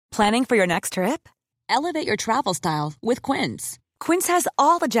Planning for your next trip? Elevate your travel style with Quince. Quince has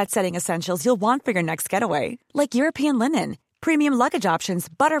all the jet-setting essentials you'll want for your next getaway, like European linen, premium luggage options,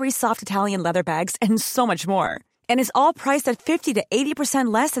 buttery soft Italian leather bags, and so much more. And is all priced at 50 to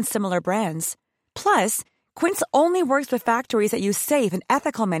 80% less than similar brands. Plus, Quince only works with factories that use safe and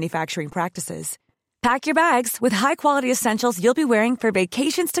ethical manufacturing practices. Pack your bags with high-quality essentials you'll be wearing for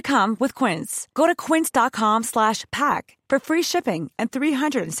vacations to come with Quince. Go to quince.com/pack for free shipping and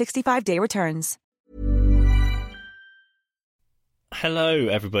 365-day returns. Hello,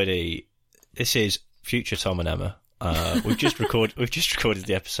 everybody. This is future Tom and Emma. We've just recorded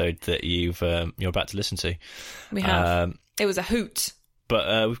the episode that you're about to listen to. We have. It was a hoot.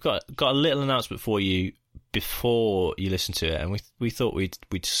 But we've got a little announcement for you before you listen to it, and we thought we'd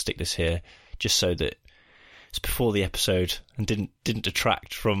stick this here just so that it's before the episode and didn't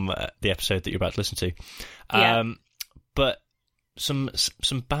detract from the episode that you're about to listen to. But some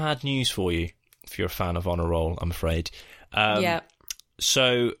bad news for you if you're a fan of Honor Roll, I'm afraid.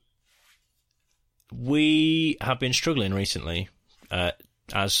 So we have been struggling recently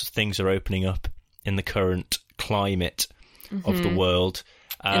as things are opening up in the current climate of the world.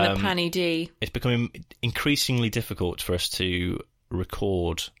 In the Panny D. It's becoming increasingly difficult for us to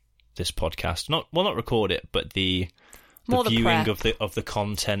record this podcast. Not record it, but the viewing of the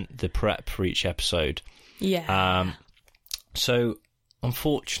content, the prep for each episode. Yeah. So,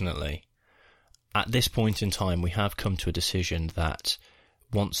 unfortunately, at this point in time, we have come to a decision that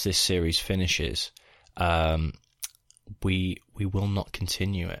once this series finishes, we will not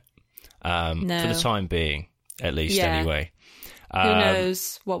continue it. No. For the time being, at least, anyway. Who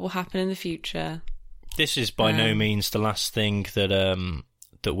knows what will happen in the future? This is by no means the last thing that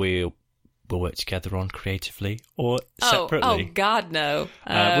we'll work together on creatively or separately. Oh God, no.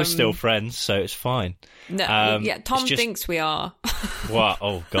 We're still friends, so it's fine. No, Tom thinks we are. What?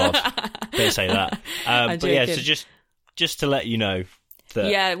 Oh God, don't say that. But yeah, so just to let you know that.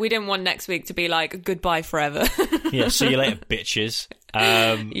 Yeah, we didn't want next week to be like goodbye forever. Yeah, see you later, bitches.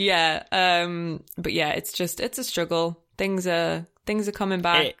 But yeah, it's a struggle. Things are coming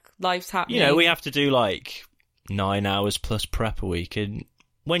back. Life's happening. You know, we have to do like 9 hours plus prep a week, and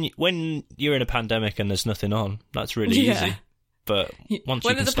when you're in a pandemic and there's nothing on, that's really easy. But once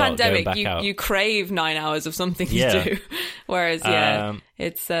you can start going back out, you crave 9 hours of something to do. Whereas,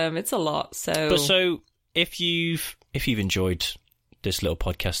 it's a lot. So if you've enjoyed this little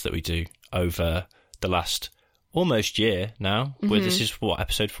podcast that we do over the last almost year now, where this is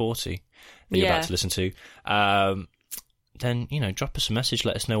episode 40 that you're about to listen to, then drop us a message,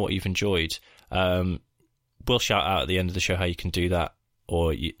 let us know what you've enjoyed. We'll shout out at the end of the show how you can do that,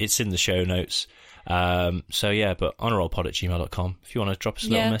 or it's in the show notes. But honorrollpod@gmail.com if you want to drop us a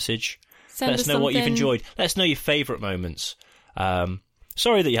little message. Let us know what you've enjoyed. Let us know your favourite moments.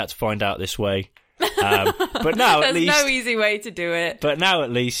 Sorry that you had to find out this way. But now at least there's no easy way to do it. But now at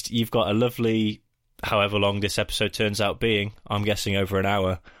least you've got a lovely, however long this episode turns out being, I'm guessing over an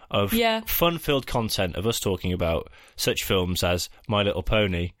hour, of fun-filled content of us talking about such films as My Little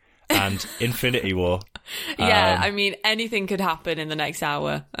Pony and Infinity War. I mean, anything could happen in the next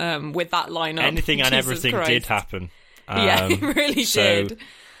hour with that lineup. Anything and everything did happen. It really did.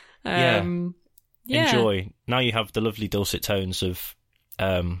 Enjoy. Now you have the lovely dulcet tones of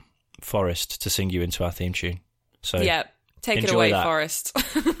Forrest to sing you into our theme tune. So take it away, Forrest.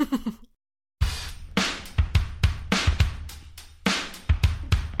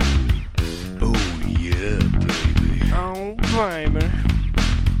 Oh, baby.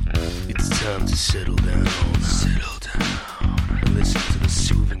 It's time to settle down. And listen to the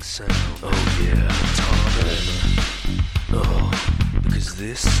soothing sound. Oh, yeah. Tom and Emma. Oh, because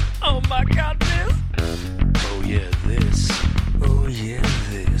this. Oh, my God, this. Oh, yeah, this. Oh, yeah,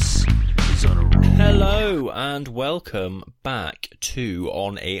 this is on a roll. Hello, and welcome back to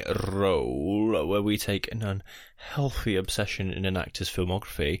On a Roll, where we take an unhealthy obsession in an actor's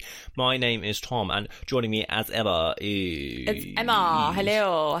filmography. My name is Tom, and joining me as ever is... It's Emma.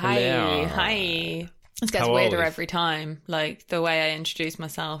 Hello. Hi. Hi. It gets weirder every time. Like, the way I introduce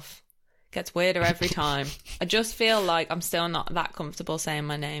myself gets weirder every time. I just feel like I'm still not that comfortable saying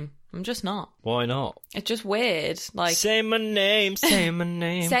my name. I'm just not. Why not? It's just weird. Like, say my name, say my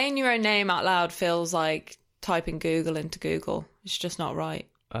name. Saying your own name out loud feels like typing Google into Google. It's just not right.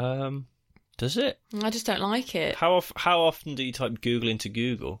 Does it? I just don't like it. How often do you type Google into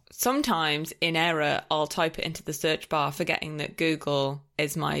Google? Sometimes, in error, I'll type it into the search bar, forgetting that Google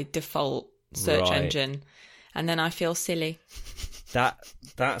is my default search engine. And then I feel silly. That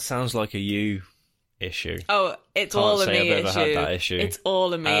sounds like a you issue. Oh, it's all a me issue. Had that issue. It's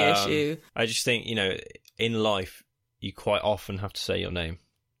all a me issue. I just think, in life, you quite often have to say your name.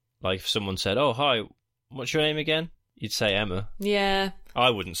 Like if someone said, "Oh, hi, what's your name again?" You'd say Emma. Yeah. I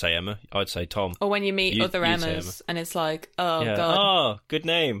wouldn't say Emma. I'd say Tom. Or when you meet other Emmas and it's like, oh, God. Oh, good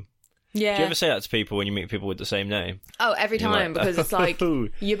name. Yeah. Do you ever say that to people when you meet people with the same name? Oh, every time, because it's like,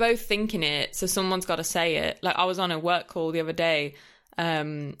 you're both thinking it, so someone's got to say it. Like, I was on a work call the other day,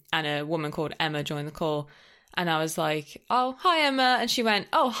 and a woman called Emma joined the call, and I was like, oh, hi, Emma. And she went,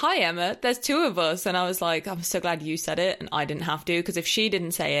 oh, hi, Emma. There's two of us. And I was like, I'm so glad you said it, and I didn't have to, because if she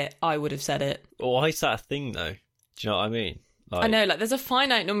didn't say it, I would have said it. Why is that a thing, though? Do you know what I mean? Like, I know, like, there's a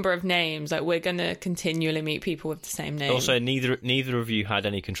finite number of names. Like, we're going to continually meet people with the same name. Also, neither of you had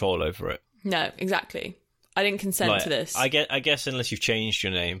any control over it. No, exactly. I didn't consent to this. I guess unless you've changed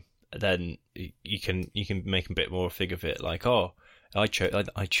your name, then you can make a bit more fig of it. Like, oh, I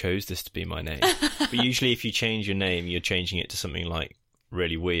chose this to be my name. But usually, if you change your name, you're changing it to something like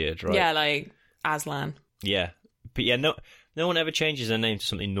really weird, right? Yeah, like Aslan. Yeah, but yeah, no one ever changes their name to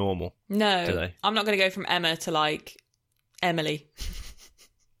something normal. No, do they? I'm not going to go from Emma to like Emily.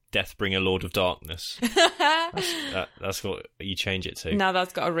 Deathbringer, Lord of Darkness. That's what you change it to. Now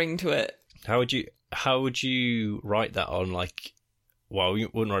that's got a ring to it. How would you write that on, like, well, you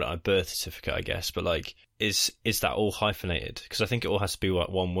wouldn't write it on a birth certificate, I guess, but like, is that all hyphenated? Because I think it all has to be like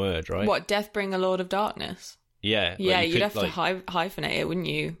one word, right? What, Deathbringer, Lord of Darkness? Yeah. Yeah, like you'd have to hyphenate it, wouldn't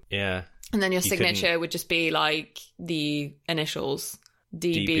you? Yeah. And then your signature would just be like the initials.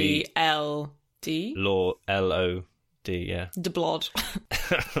 DBLD? LOD, yeah. De Blood.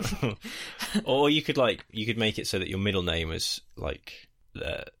 Or you could make it so that your middle name is like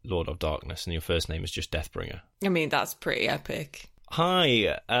Lord of Darkness and your first name is just Deathbringer. I mean, that's pretty epic.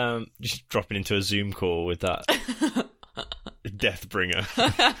 Hi, just dropping into a Zoom call with that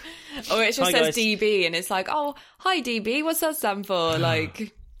Deathbringer. Or it just hi, says guys. DB and it's like, oh, hi DB, what's that stand for?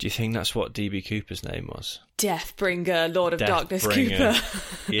 Like, do you think that's what DB Cooper's name was? Deathbringer, Lord of Darkness Cooper.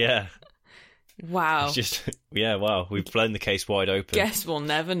 Yeah. Wow. It's just, yeah, wow. We've blown the case wide open. Guess we'll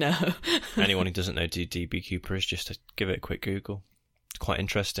never know. Anyone who doesn't know who DB Cooper is, just to give it a quick Google. It's quite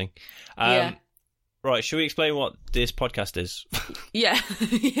interesting. Yeah. Right, should we explain what this podcast is? Yeah,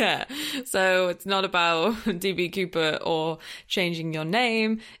 yeah. So it's not about DB Cooper or changing your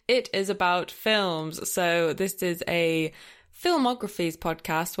name. It is about films. So this is a Filmographies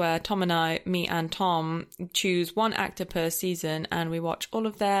podcast where Tom and I, me and Tom, choose one actor per season and we watch all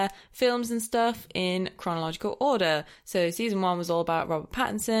of their films and stuff in chronological order. So season 1 was all about Robert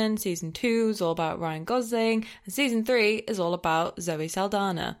Pattinson, season 2 was all about Ryan Gosling, and season 3 is all about Zoe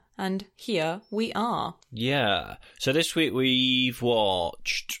Saldana. And here we are. Yeah. So this week we've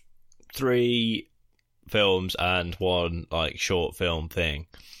watched 3 films and 1 like short film thing.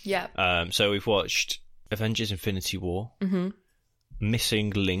 Yeah. So we've watched Avengers Infinity War, Missing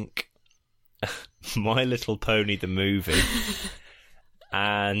Link, My Little Pony the movie,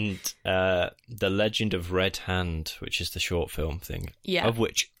 and The Legend of Red Hand, which is the short film thing, of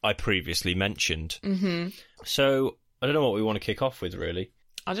which I previously mentioned. Mm-hmm. So I don't know what we want to kick off with, really.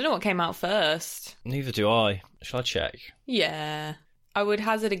 I don't know what came out first. Neither do I. Shall I check? Yeah. I would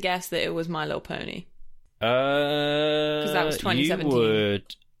hazard a guess that it was My Little Pony. Because that was 2017. You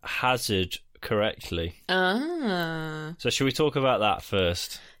would hazard correctly. Ah. So should we talk about that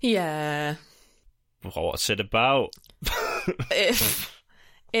first? Yeah. What's it about?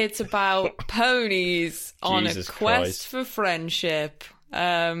 It's about ponies on a quest Christ. for friendship.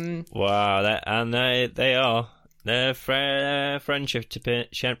 Wow, they are. They're friendshiping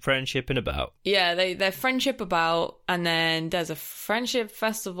about. Yeah, they're friendship about, and then there's a friendship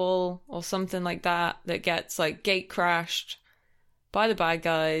festival or something like that gets like gate crashed by the bad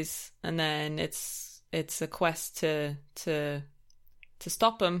guys, and then it's a quest to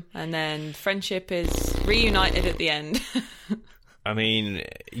stop them, and then friendship is reunited at the end. I mean,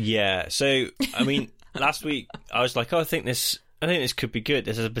 yeah. So, I mean, last week I was like, oh, I think this could be good.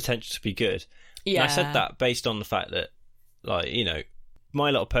 This has a potential to be good. Yeah. And I said that based on the fact that, like, you know,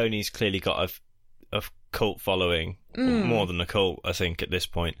 My Little Pony's clearly got a cult following, more than a cult, I think, at this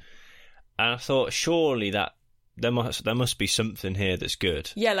point. And I thought, surely that there must be something here that's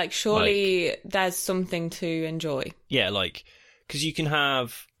good. Yeah, like, surely there's something to enjoy. Yeah, like, because you can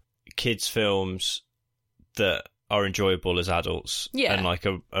have kids' films that are enjoyable as adults, and like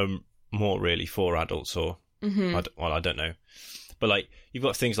a more really for adults, or I don't know. But like you've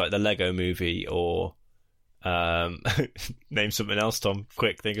got things like the Lego Movie, or name something else, Tom.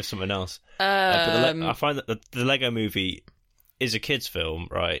 Quick, think of something else. But I find that the Lego Movie is a kids' film,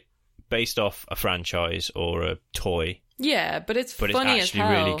 right, based off a franchise or a toy. Yeah, but it's funny as hell. It's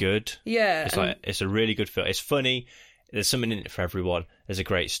actually really good. Yeah, it's a really good film. It's funny. There's something in it for everyone. There's a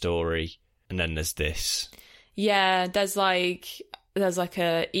great story, and then there's this. Yeah, there's like there's like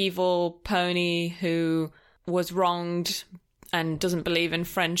a evil pony who was wronged and doesn't believe in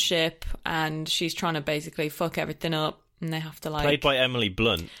friendship, and she's trying to basically fuck everything up, and they have to like... Played by Emily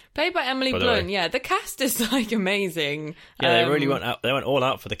Blunt. Played by Emily Blunt, yeah. The cast is like amazing. Yeah, they really went out. They went all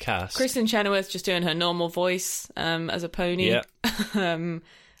out for the cast. Kristen Chenoweth just doing her normal voice as a pony. Yeah.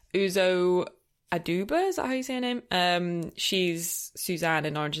 Uzo Aduba, is that how you say her name? She's Suzanne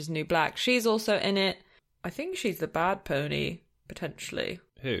in Orange is the New Black. She's also in it. I think she's the bad pony, potentially.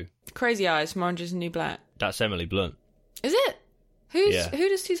 Who? Crazy Eyes from Orange is the New Black. That's Emily Blunt. Is it? Who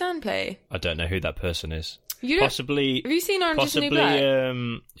does Suzanne play? I don't know who that person is. You don't, possibly. Have you seen Orange is the New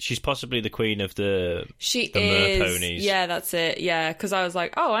Black? She's possibly the queen of the is. mer ponies. Yeah, that's it. Yeah, because I was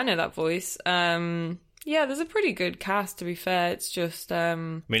like, oh, I know that voice. Yeah, there's a pretty good cast, to be fair. It's just... I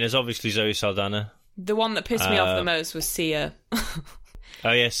mean, there's obviously Zoe Saldana. The one that pissed me off the most was Sia.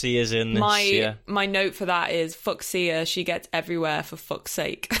 Oh, yeah, Sia's in this. My note for that is, fuck Sia, she gets everywhere for fuck's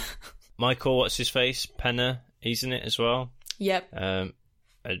sake. Michael, what's his face? Penner, he's in it as well. Yep.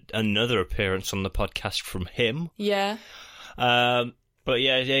 Another appearance on the podcast from him. Yeah. But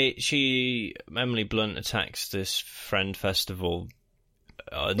yeah, Emily Blunt attacks this Friend Festival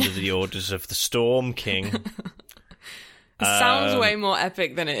under the orders of the Storm King. It sounds way more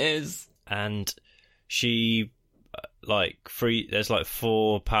epic than it is. And she, there's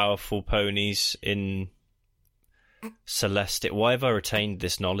 4 powerful ponies in Celestia. Why have I retained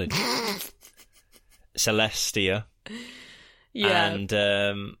this knowledge? Celestia. Yeah. And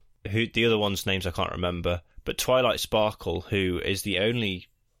who the other one's names I can't remember. But Twilight Sparkle, who is the only,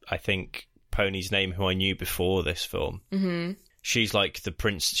 I think, pony's name who I knew before this film. Mm-hmm. She's like the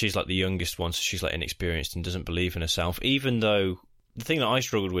prince. She's like the youngest one, so she's like inexperienced and doesn't believe in herself. Even though the thing that I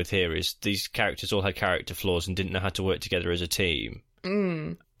struggled with here is these characters all had character flaws and didn't know how to work together as a team,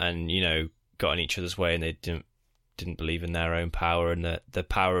 and got in each other's way, and they didn't believe in their own power and the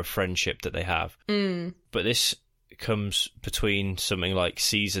power of friendship that they have. But this comes between something like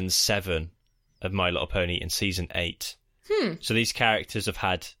season 7 of My Little Pony and season 8. So these characters have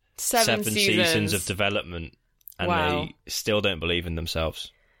had 7 seasons of development. And they still don't believe in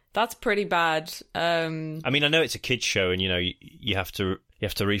themselves. That's pretty bad. I mean, I know it's a kids' show, and you have to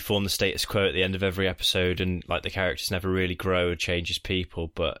reform the status quo at the end of every episode, and like the characters never really grow or change as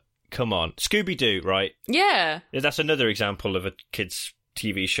people. But come on, Scooby-Doo, right? Yeah, that's another example of a kids'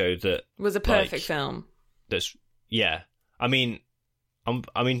 TV show that was a perfect film. I mean,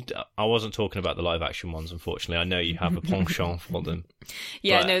 I wasn't talking about the live-action ones, unfortunately. I know you have a penchant for them.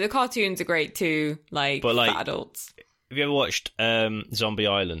 Yeah, no, the cartoons are great too, for adults. Have you ever watched Zombie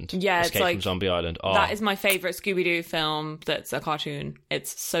Island? Yeah, Escape from Zombie Island. Oh. That is my favourite Scooby-Doo film that's a cartoon.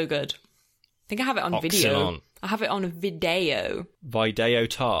 It's so good. I think I have it on video. I have it on video.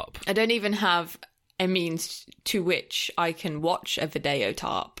 Videotarp. I don't even have a means to which I can watch a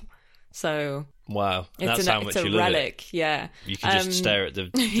videotarp. So... Wow, that's how much you love relic, it. Yeah. You can just stare at the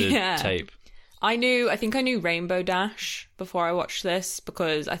tape. I think I knew Rainbow Dash before I watched this,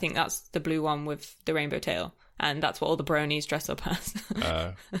 because I think that's the blue one with the rainbow tail, and that's what all the bronies dress up as.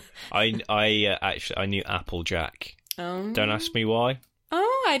 I knew Applejack. Oh. Don't ask me why.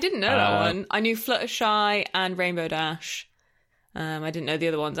 Oh, I didn't know that one. I knew Fluttershy and Rainbow Dash. I didn't know the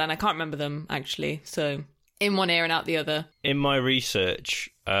other ones, and I can't remember them, actually, so... In one ear and out the other. In my research,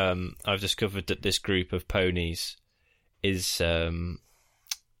 I've discovered that this group of ponies is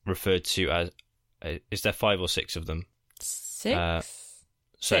referred to as... is there 5 or 6 of them? 6?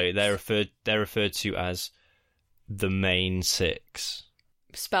 So 6. they're referred to as the main 6.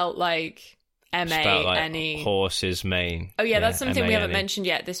 Spelt like M-A-N-E. Like horse's mane. Oh yeah, that's something M-A-N-E. We haven't mentioned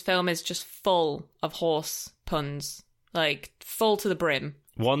yet. This film is just full of horse puns. Like, full to the brim.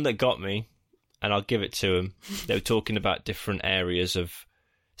 One that got me... And I'll give it to them. They were talking about different areas of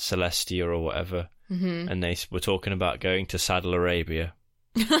Celestia or whatever. Mm-hmm. And they were talking about going to Saddle Arabia.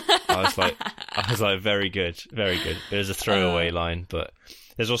 I was like, very good, very good. It was a throwaway line, but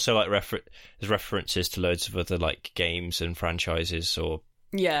there's also like there's references to loads of other like games and franchises or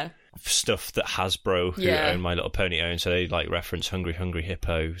stuff that Hasbro, who own My Little Pony, own. So they like reference Hungry Hungry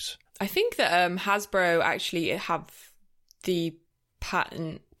Hippos. I think that Hasbro actually have the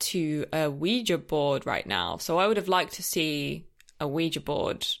patent to a Ouija board right now, so I would have liked to see a Ouija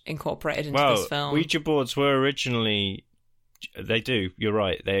board incorporated into this film. Ouija boards were originally... They do, you're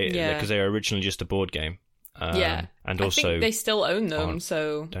right. Because they were originally just a board game. And also... I think they still own them,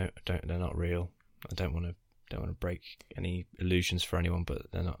 so... They're not real. I don't want to break any illusions for anyone,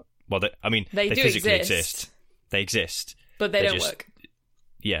 but they're not... Well, they do physically exist. They exist. But they don't work.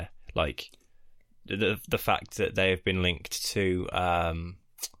 Yeah, like... The fact that they have been linked to...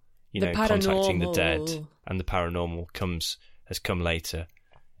 contacting the dead and the paranormal has come later.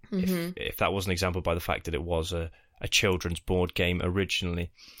 If that was an example by the fact that it was a children's board game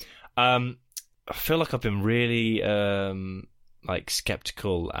originally. I feel like I've been really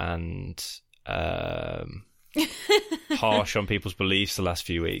skeptical and harsh on people's beliefs the last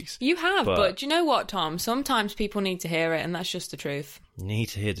few weeks. You have, but do you know what, Tom? Sometimes people need to hear it, and that's just the truth. You need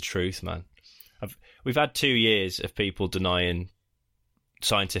to hear the truth, man. We've had 2 years of people denying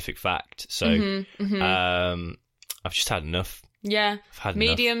scientific fact, so I've just had enough. Yeah. I've had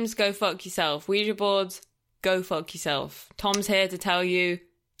Mediums, enough. go fuck yourself. Ouija boards, go fuck yourself. Tom's here to tell you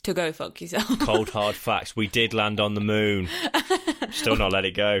to go fuck yourself. Cold hard facts. We did land on the moon. Still not let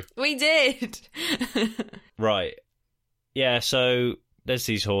it go. We did. Right. Yeah, so there's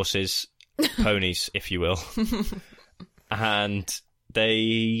these horses, ponies, if you will. And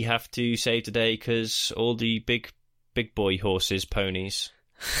they have to save the day because all the big boy horses, ponies,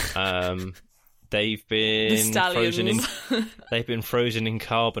 they've been frozen in. They've been frozen in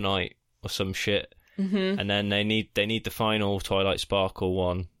carbonite or some shit, and then they need the final Twilight Sparkle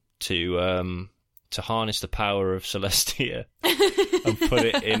one to harness the power of Celestia and put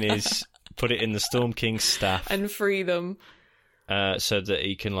it in the Storm King's staff and free them, so that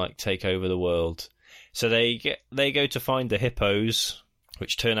he can take over the world. So they go to find the hippos,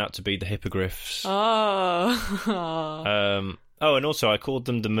 which turn out to be the hippogriffs. Oh. And also I called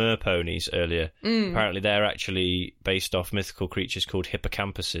them the merponies earlier. Apparently they're actually based off mythical creatures called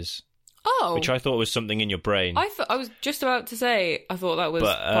hippocampuses. Oh. Which I thought was something in your brain. I was just about to say, I thought that was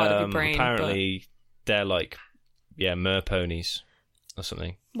part of your brain. Apparently they're merponies or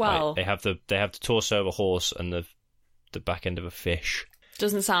something. Well, they have the torso of a horse and the back end of a fish.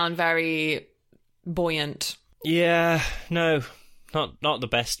 Doesn't sound very buoyant. Yeah, no. Not the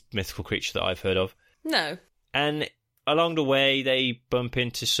best mythical creature that I've heard of. No. And along the way, they bump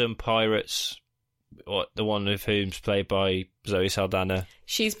into some pirates, the one of whom's played by Zoe Saldana.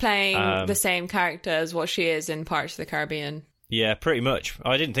 She's playing the same character as what she is in Pirates of the Caribbean. Yeah, pretty much.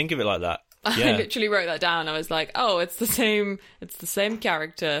 I didn't think of it like that. I literally wrote that down. I was like, oh, it's the same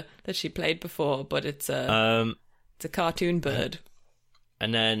character that she played before, but it's a cartoon bird.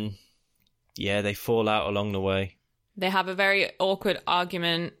 And then, they fall out along the way. They have a very awkward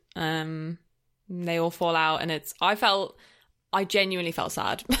argument. They all fall out, and I genuinely felt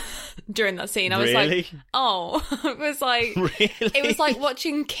sad during that scene. I was like, oh, it was like, really? It was like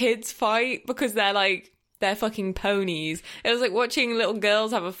watching kids fight because they're fucking ponies. It was like watching little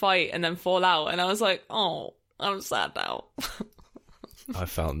girls have a fight and then fall out, and I was like, oh, I'm sad now. I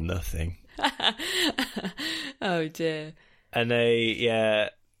felt nothing. Oh dear. And they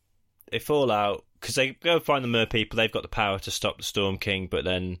fall out because they go find the mer people. They've got the power to stop the Storm King, but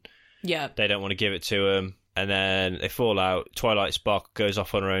then they don't want to give it to him. And then they fall out. Twilight Sparkle goes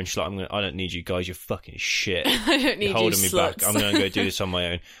off on her own. She's like, I don't need you guys. You're fucking shit. I don't need You're holding you me sluts. back. I'm going to go do this on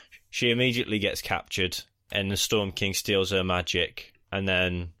my own. She immediately gets captured, and the Storm King steals her magic. And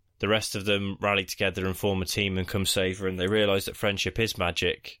then the rest of them rally together and form a team and come save her. And they realise that friendship is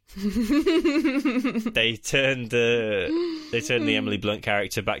magic. They turn the Emily Blunt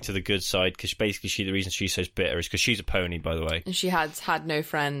character back to the good side because basically the reason she's so bitter is because she's a pony, by the way. And she had no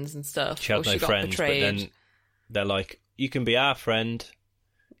friends and stuff. She had no friends, but then they're like, you can be our friend.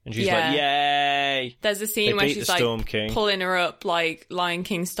 And she's like, yay! There's a scene where she's pulling her up like Lion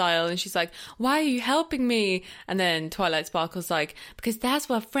King style, and she's like, why are you helping me? And then Twilight Sparkle's like, because that's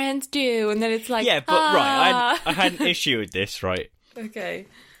what friends do. And then it's like, yeah, but right, I had an issue with this, right? Okay.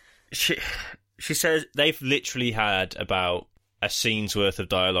 She says they've literally had about a scene's worth of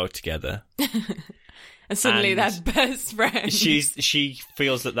dialogue together. And suddenly they're best friends. She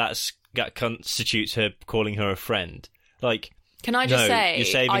feels that constitutes her calling her a friend. Like, can I just say, you're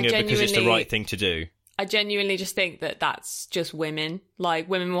saving her because it's the right thing to do. I genuinely just think that that's just women. Like,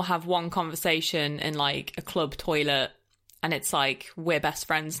 women will have one conversation in like a club toilet, and it's like, we're best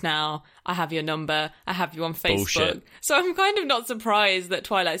friends now. I have your number. I have you on Facebook. Bullshit. So I'm kind of not surprised that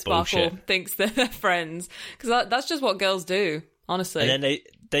Twilight Sparkle thinks that they're friends, because that's just what girls do, honestly. And then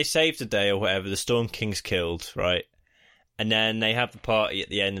they save the day or whatever. The Storm King's killed, right? And then they have the party at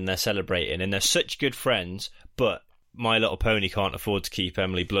the end and they're celebrating, and they're such good friends, but My Little Pony can't afford to keep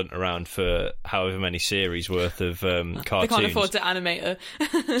Emily Blunt around for however many series worth of cartoons. They can't afford to animate her.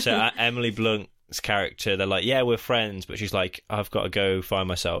 So Emily Blunt's character, they're like, yeah, we're friends, but she's like, I've got to go find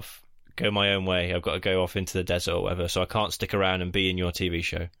myself, go my own way. I've got to go off into the desert or whatever, so I can't stick around and be in your TV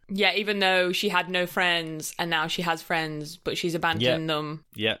show. Yeah, even though she had no friends and now she has friends, but she's abandoned them.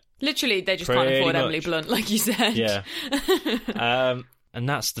 Yeah. Literally, they just can't afford Emily Blunt, like you said. Yeah. And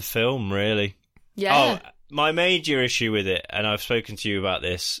that's the film, really. Yeah. Oh, my major issue with it, and I've spoken to you about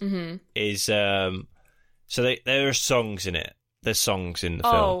this, is so there are songs in it, there's songs in the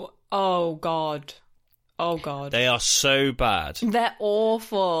film. Oh God. Oh God. They are so bad. They're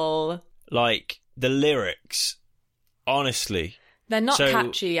awful. Like, the lyrics, honestly. They're not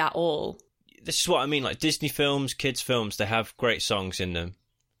catchy at all. This is what I mean, like Disney films, kids' films, they have great songs in them.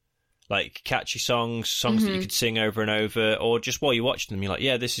 Like, catchy songs that you could sing over and over, or just while you're watching them, you're like,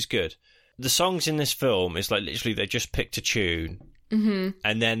 yeah, this is good. The songs in this film is like, literally, they just picked a tune,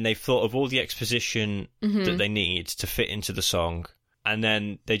 and then they've thought of all the exposition that they need to fit into the song, and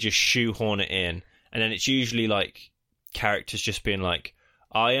then they just shoehorn it in. And then it's usually like characters just being like,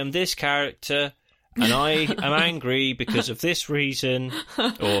 I am this character and I am angry because of this reason,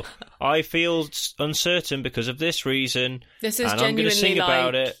 or I feel uncertain because of this reason. This is and genuinely I'm going to sing like,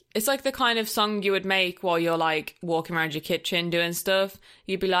 about it. It's like the kind of song you would make while you're like walking around your kitchen doing stuff.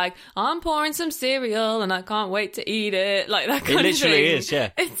 You'd be like, I'm pouring some cereal and I can't wait to eat it. Like that kind of thing. It literally is, yeah.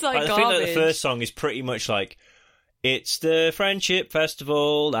 It's like I garbage. think that the first song is pretty much like, it's the Friendship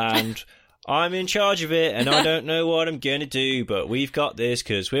Festival and I'm in charge of it and I don't know what I'm going to do, but we've got this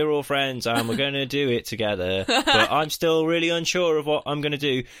because we're all friends and we're going to do it together. But I'm still really unsure of what I'm going to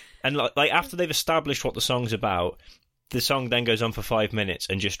do. And like after they've established what the song's about, the song then goes on for 5 minutes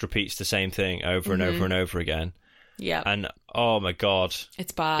and just repeats the same thing over and over and over again. Yeah. And oh my God.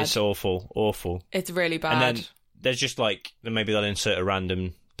 It's bad. It's awful. It's really bad. And then there's just like, maybe they'll insert a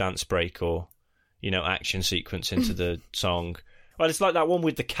random dance break or, action sequence into the song. Well, it's like that one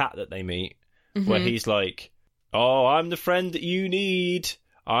with the cat that they meet, where he's like, oh, I'm the friend that you need.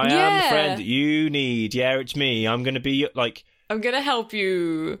 I am the friend that you need. Yeah, it's me. I'm going to be like... I'm going to help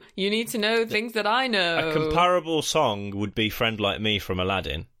you. You need to know things that I know. A comparable song would be Friend Like Me from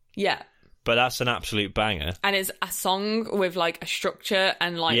Aladdin. Yeah. But that's an absolute banger. And it's a song with like a structure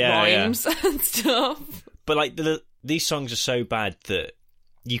and like rhymes and stuff. But like these songs are so bad that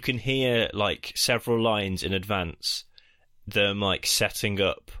you can hear like several lines in advance them like setting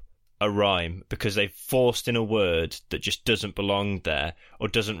up a rhyme because they've forced in a word that just doesn't belong there or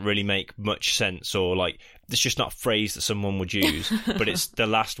doesn't really make much sense, or like it's just not a phrase that someone would use, but it's the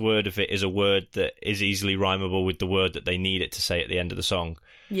last word of it is a word that is easily rhymable with the word that they need it to say at the end of the song.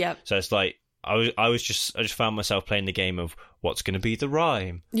 Yep. So it's like I just found myself playing the game of what's going to be the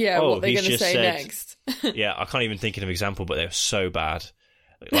rhyme. Yeah, what they're going to say next. Yeah, I can't even think of an example, but they're so bad.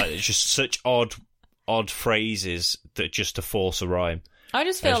 Like it's just such odd phrases that just to force a rhyme. I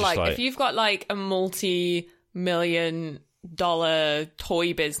just feel like if you've got like a multi-million-dollar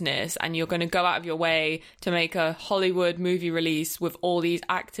toy business and you're going to go out of your way to make a Hollywood movie release with all these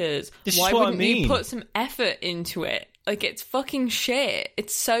actors, why wouldn't you put some effort into it? Like, it's fucking shit.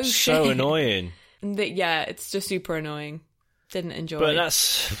 It's so shit. So annoying. Yeah, it's just super annoying. Didn't enjoy it.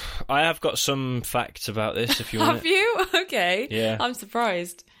 But I have got some facts about this if you want. Have you? Okay. Yeah. I'm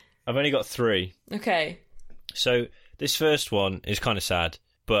surprised. I've only got 3. Okay. So this first one is kind of sad,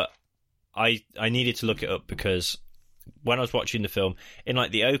 but I needed to look it up because when I was watching the film, in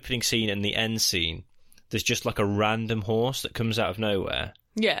like the opening scene and the end scene, there's just like a random horse that comes out of nowhere.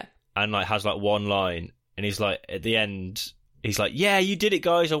 Yeah. And like has like one line, and he's like at the end, he's like, "Yeah, you did it,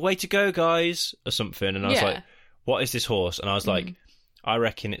 guys! Or way to go, guys!" or something. And I was like, "What is this horse?" And I was like, "I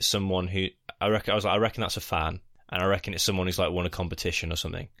reckon it's someone who I reckon that's a fan, and I reckon it's someone who's like won a competition or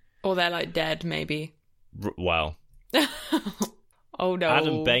something." Or they're like dead, maybe. Well. Oh no!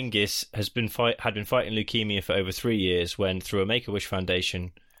 Adam Bengis had been fighting leukemia for over 3 years when, through a Make-A-Wish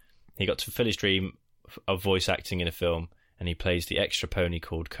Foundation, he got to fulfill his dream of voice acting in a film, and he plays the extra pony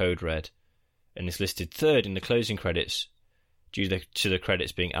called Code Red, and is listed 3rd in the closing credits due to the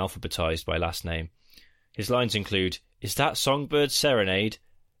credits being alphabetized by last name. His lines include, "Is that Songbird's Serenade?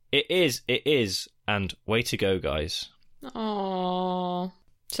 It is, and way to go, guys." Aww.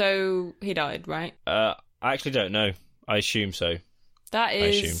 So he died, right? I actually don't know. I assume so. I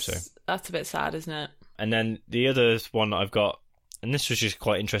assume so. That's a bit sad, isn't it? And then the other one that I've got, and this was just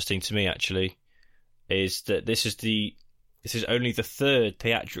quite interesting to me actually, is that this is only the 3rd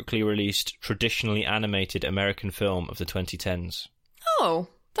theatrically released traditionally animated American film of the 2010s. Oh,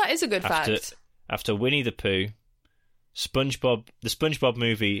 that is a good fact. After Winnie the Pooh, SpongeBob, the SpongeBob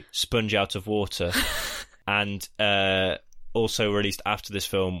movie Sponge Out of Water, and also released after this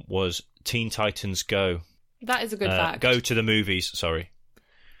film was Teen Titans Go. That is a good fact. Go to the movies, sorry.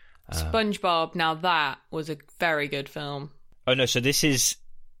 SpongeBob, now that was a very good film. Oh no, so this is...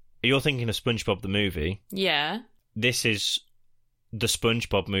 You're thinking of SpongeBob the movie. Yeah. This is the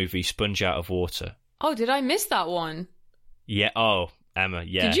SpongeBob movie, Sponge Out of Water. Oh, did I miss that one? Yeah, oh, Emma,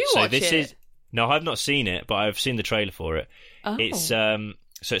 yeah. Did you watch it? No, I've not seen it, but I've seen the trailer for it. Oh. It's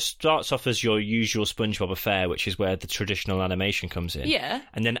so it starts off as your usual SpongeBob affair, which is where the traditional animation comes in. Yeah.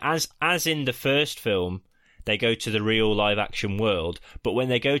 And then as in the first film, they go to the real live-action world, but when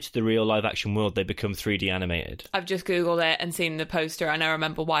they go to the real live-action world, they become 3D animated. I've just Googled it and seen the poster, and I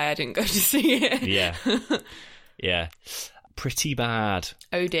remember why I didn't go to see it. Yeah. Yeah. Pretty bad.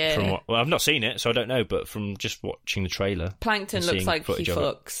 Oh, dear. I've not seen it, so I don't know, but from just watching the trailer... Plankton looks like he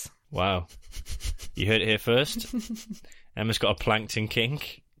fucks. Wow. You heard it here first. Emma's got a Plankton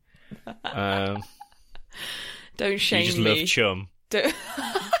kink. Don't shame me. You just love chum.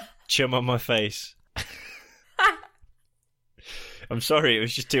 Chum on my face. I'm sorry, it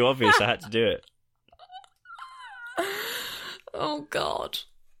was just too obvious. I had to do it. Oh, God.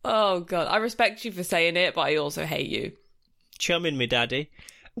 I respect you for saying it, but I also hate you. Chumming me, daddy.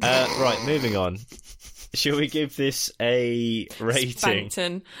 Right, moving on. Shall we give this a rating?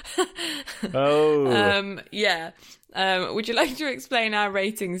 Spankton. Oh. Yeah. Would you like to explain our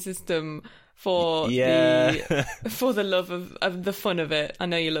rating system for for the love of the fun of it? I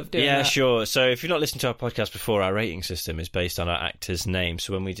know you love doing that. Yeah, sure. So if you've not listened to our podcast before, our rating system is based on our actor's name.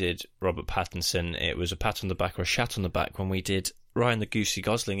 So when we did Robert Pattinson, it was a pat on the back or a shat on the back. When we did Ryan the Goosey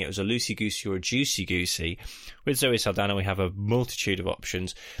Gosling, it was a loosey-goosey or a juicy-goosey. With Zoe Saldana, we have a multitude of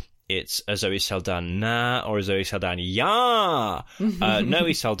options. It's a Zoe Saldana or a Zoe Saldana, yeah!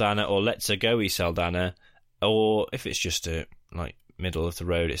 Noe Saldana or Let's a Goey Saldana. Or if it's just a, middle of the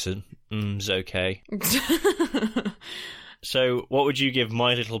road, it's a okay. So what would you give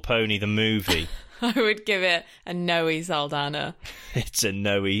My Little Pony the movie? I would give it a Noe Saldana. It's a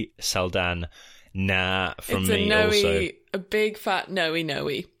Noe Saldana. Nah, from me Noe, also. A big fat Noe.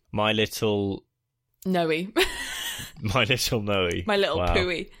 My Little... Noe. My Little Noe. My Little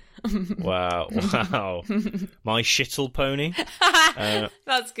Pooey. Wow. My Shittle Pony.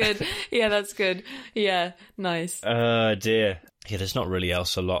 That's good. Yeah, that's good. Yeah, nice. Dear. Yeah, there's not really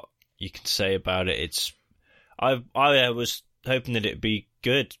else a lot you can say about it. It's... I was hoping that it'd be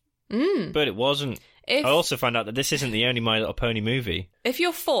good, but it wasn't. I also found out that this isn't the only My Little Pony movie. If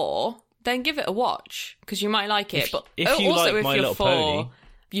you're 4, then give it a watch, because you might like it. But if you also, like if My you're Little 4, Pony...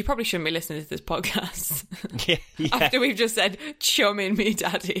 You probably shouldn't be listening to this podcast. Yeah. After we've just said, chumming me,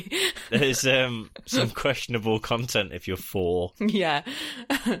 daddy. There's some questionable content if you're 4. Yeah.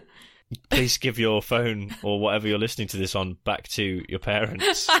 Please give your phone or whatever you're listening to this on back to your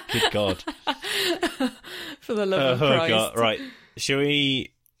parents. Good God. For the love of Christ. God. Right. Shall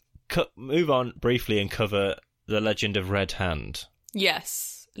we move on briefly and cover The Legend of Red Hand?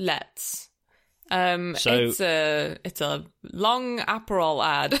 Yes, let's. It's a long Aperol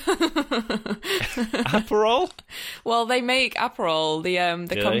ad. Aperol? Well, they make Aperol, the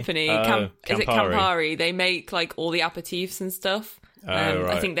company. Is it Campari? They make all the aperitifs and stuff. Right.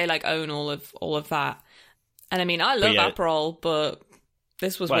 I think they own all of that. And I mean, I love Aperol, but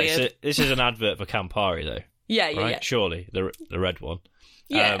this was weird. This is an advert for Campari, though. Yeah, right? yeah. Surely the red one.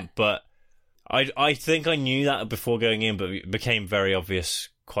 Yeah, but I think I knew that before going in, but it became very obvious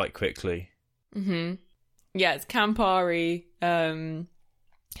quite quickly. Mm-hmm. Yeah, it's Campari,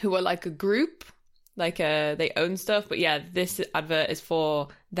 who are a group, they own stuff. But yeah, this advert is for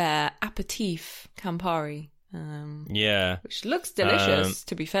their aperitif Campari. Which looks delicious,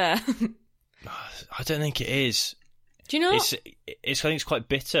 to be fair. I don't think it is. Do you know? I think it's quite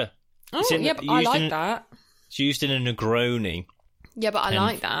bitter. Oh, yeah, but I like that. It's used in a Negroni. Yeah, but I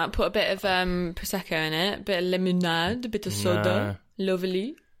like that. Put a bit of Prosecco in it, a bit of lemonade, a bit of soda.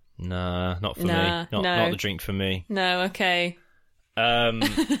 Lovely. Nah, not for me. Not the drink for me. No, okay.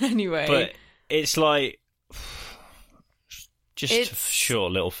 Anyway. But it's just a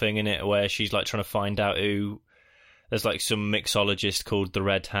short little thing in it where she's trying to find out who... There's some mixologist called the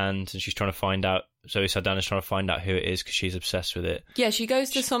Red Hand, and she's trying to find out... Zoe Saldana's trying to find out who it is because she's obsessed with it. Yeah, she goes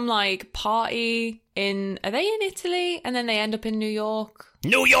to some party in... Are they in Italy? And then they end up in New York.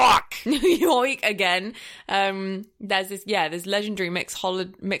 New York! New York again. There's this legendary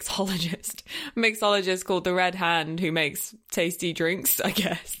mixologist called the Red Hand who makes tasty drinks, I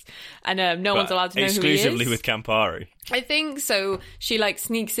guess. And no one's allowed to know who he is. Exclusively with Campari. I think so. She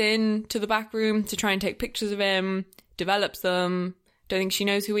sneaks in to the back room to try and take pictures of him, develops them. Don't think she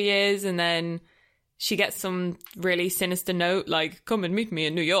knows who he is, and then she gets some really sinister note come and meet me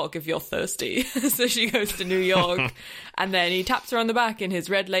in New York if you're thirsty. So she goes to New York, and then he taps her on the back in his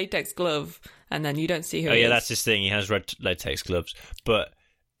red latex glove, and then you don't see who he is. That's his thing. He has red latex gloves, but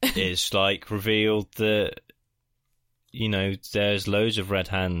it's revealed that there's loads of red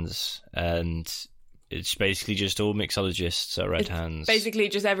hands, and it's basically just all mixologists are red hands. Basically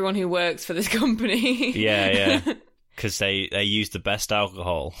just everyone who works for this company. Yeah. Because they use the best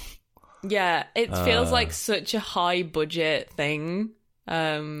alcohol. Yeah, it feels like such a high budget thing.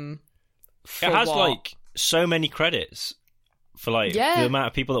 It has so many credits for like the amount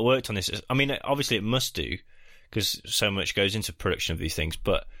of people that worked on this. I mean, obviously it must do because so much goes into production of these things,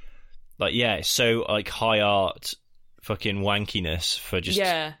 but like, yeah, it's so like high art fucking wankiness for just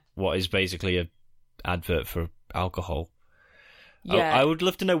what is basically a advert for alcohol. Yeah. I would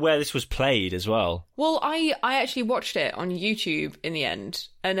love to know where this was played as well. Well, I actually watched it on YouTube in the end.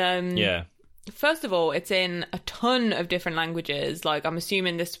 And first of all, it's in a ton of different languages. Like, I'm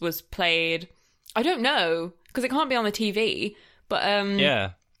assuming this was played, I don't know, because it can't be on the TV, but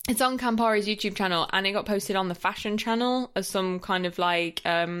it's on Campari's YouTube channel, and it got posted on the Fashion channel as some kind of like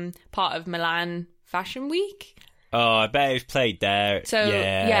part of Milan Fashion Week. Oh, I bet it was played there. So,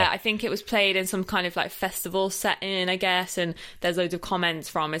 yeah, I think it was played in some kind of like festival setting, I guess, and there's loads of comments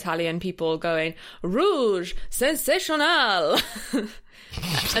from Italian people going, Rouge, sensational!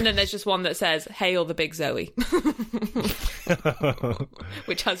 And then there's just one that says, Hail the Big Zoe.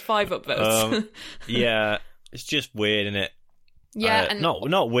 Which has 5 upvotes. Yeah, it's just weird, isn't it? Yeah, and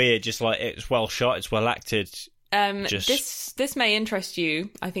not weird, just like it's well shot, it's well acted. This may interest you.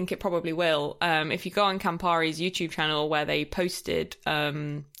 I think it probably will. If you go on Campari's YouTube channel where they posted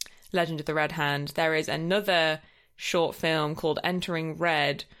Legend of the Red Hand, there is another short film called Entering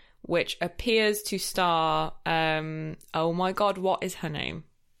Red, which appears to star oh my god, what is her name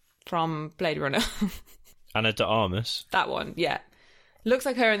from Blade Runner? Ana de Armas. That one, yeah. Looks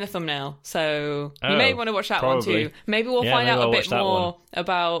like her in the thumbnail, so you may want to watch that one too. Maybe we'll find out a bit more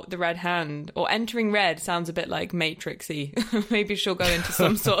about the Red Hand. Or Entering Red sounds a bit like Matrixy. Maybe she'll go into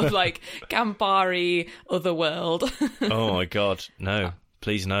some sort of like Campari otherworld. Oh my god, no.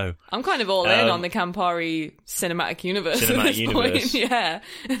 Please no. I'm kind of all in on the Campari cinematic universe at this point. Yeah.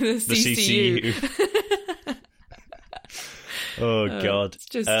 The CCU. Oh god. It's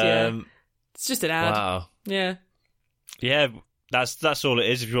just it's just an ad. Wow. Yeah. Yeah. That's all it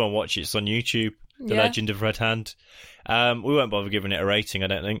is. If you want to watch it, it's on YouTube. The Legend of Red Hand. We won't bother giving it a rating, I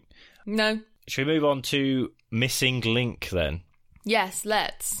don't think. No. Should we move on to Missing Link then? Yes,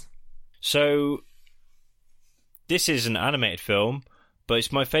 let's. So, this is an animated film, but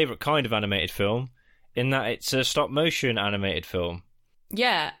it's my favourite kind of animated film, in that it's a stop-motion animated film.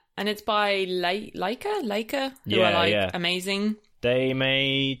 Yeah, and it's by Laika, who are amazing. They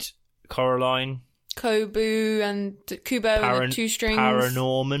made Coraline, Kubo and the Two Strings.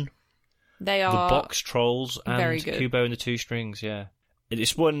 Paranorman. They are The Box Trolls and very good. Kubo and the Two Strings, yeah.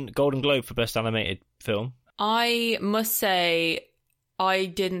 It's won Golden Globe for Best Animated Film. I must say, I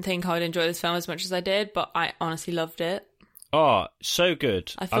didn't think I would enjoy this film as much as I did, but I honestly loved it. Oh, so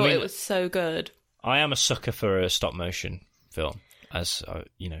good. I thought it was so good. I am a sucker for a stop-motion film, as,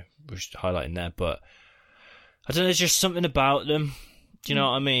 was highlighting there, but I don't know, there's just something about them. Do you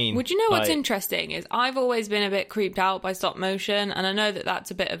know what I mean? Would you know what's interesting is I've always been a bit creeped out by stop motion, and I know that that's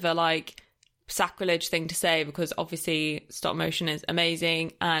a bit of a like sacrilege thing to say because obviously stop motion is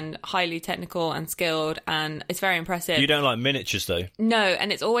amazing and highly technical and skilled and it's very impressive. You don't like miniatures though? No,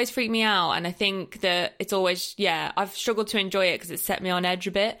 and it's always freaked me out, and I think that it's always, I've struggled to enjoy it because it's set me on edge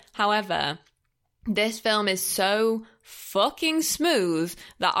a bit. However, this film is so fucking smooth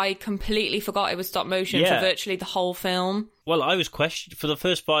that I completely forgot it was stop motion for virtually the whole film. Well, I was for the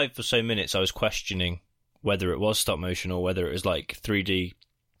first 5 or so minutes, I was questioning whether it was stop motion or whether it was like 3D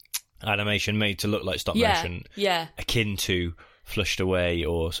animation made to look like stop motion, akin to Flushed Away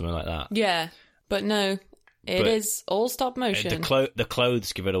or something like that. Yeah, but no, it is all stop motion. The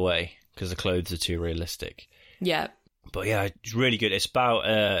clothes give it away because the clothes are too realistic. Yeah, but yeah, it's really good. It's about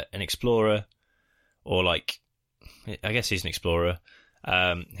an explorer, or like, I guess he's an explorer,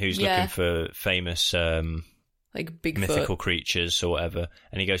 who's looking for famous like Bigfoot, mythical creatures or whatever,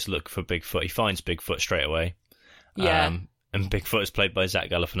 and he goes to look for Bigfoot. He finds Bigfoot straight away. Yeah. And Bigfoot is played by Zach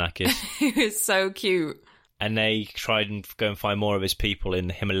Galifianakis. He is so cute. And they try and go and find more of his people in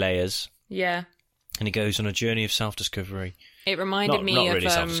the Himalayas. Yeah. And he goes on a journey of self-discovery. It reminded me not of... really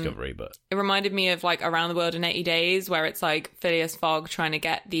self-discovery, but... It reminded me of, like, Around the World in 80 Days, where it's, like, Phileas Fogg trying to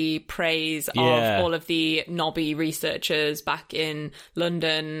get the praise of all of the knobby researchers back in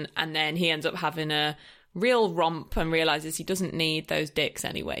London, and then he ends up having a real romp and realises he doesn't need those dicks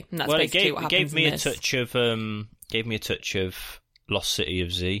anyway. And that's basically what happens in this. Gave me a touch of Lost City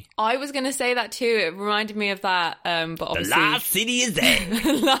of Z. I was going to say that too. It reminded me of that, but obviously... The Last City of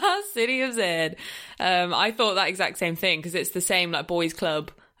Z! Last City of Z. I thought that exact same thing, because it's the same, like, boys'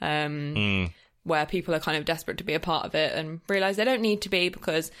 club, where people are kind of desperate to be a part of it and realise they don't need to be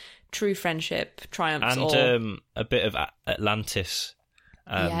because true friendship triumphs all. And a bit of Atlantis,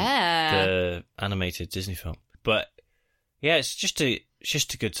 the animated Disney film. But, yeah, it's just a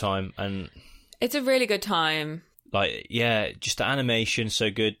good time, and... It's a really good time. Like, yeah, just the animation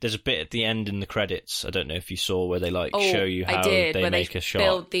so good. There's a bit at the end in the credits. I don't know if you saw where they show you how they make a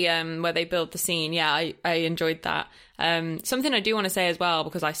shot. Where they build the scene. Yeah, I enjoyed that. Something I do want to say as well,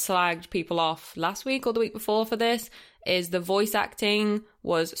 because I slagged people off last week or the week before for this, is the voice acting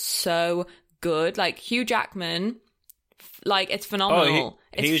was so good. Like Hugh Jackman, like it's phenomenal.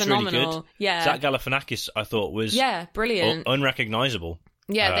 He was phenomenal. Really good. Yeah, Zach Galifianakis, I thought was brilliant, unrecognizable.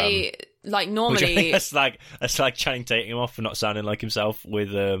 Yeah, they like normally. It's like Channing Tatum off for not sounding like himself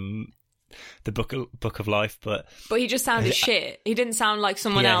with the Book of Life, but he just sounded shit. He didn't sound like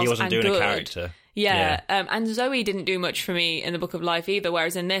someone else. He wasn't doing good. A character. Yeah. And Zoe didn't do much for me in the Book of Life either.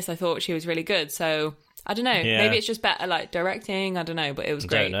 Whereas in this, I thought she was really good. So I don't know. Yeah. Maybe it's just better like directing. I don't know, but it was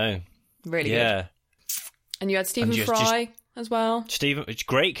great. I don't know. Really good. And you had Stephen Fry as well. Stephen, it's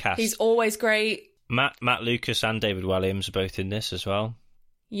great cast. He's always great. Matt Lucas and David Walliams are both in this as well.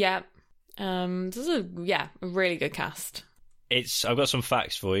 Yeah. This is a really good cast. I've got some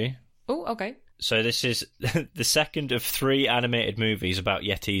facts for you. Oh, okay. So this is the second of 3 animated movies about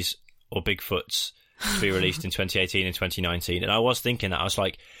Yetis or Bigfoots to be released in 2018 and 2019. And I was thinking that. I was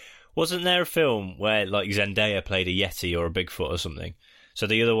like, wasn't there a film where like Zendaya played a Yeti or a Bigfoot or something? So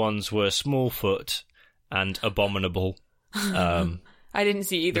the other ones were Smallfoot and Abominable. I didn't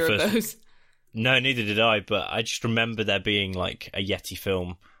see either of those. No, neither did I, but I just remember there being like a Yeti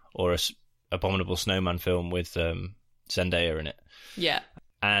film or a Abominable Snowman film with Zendaya in it. Yeah.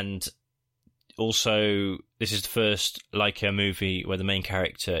 And also, this is the first Laika movie where the main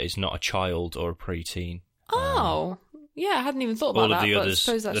character is not a child or a preteen. Oh, yeah, I hadn't even thought about that. All of the others, I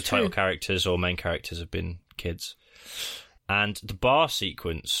suppose that's the title characters or main characters have been kids. And the bar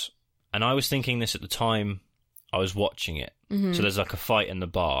sequence, and I was thinking this at the time I was watching it. Mm-hmm. So there's like a fight in the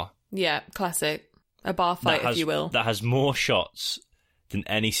bar. Yeah, classic. A bar fight, if you will. That has more shots than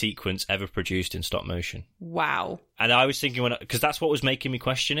any sequence ever produced in stop motion. Wow. And I was thinking, because that's what was making me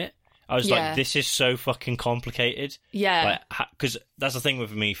question it. I was like, this is so fucking complicated. Yeah. Because that's the thing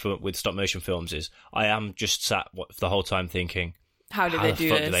with me with stop motion films is I am just sat the whole time thinking, how the fuck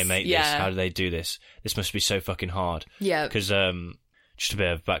do they make this? How do they do this? This must be so fucking hard. Yeah. Because, just a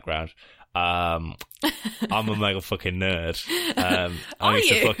bit of background, I'm a mega fucking nerd.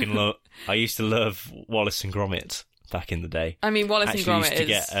 I used to love Wallace and Gromit back in the day. I mean, Wallace and Gromit used to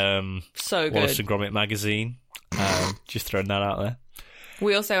get, so good. Wallace and Gromit magazine. Just throwing that out there.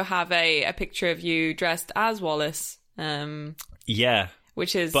 We also have a picture of you dressed as Wallace. Yeah.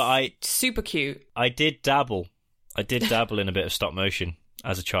 Which is super cute. I did dabble in a bit of stop motion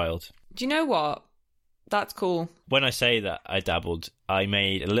as a child. Do you know what? That's cool. When I say that I dabbled, I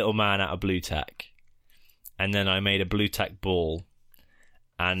made a little man out of blue tack. And then I made a blue tack ball.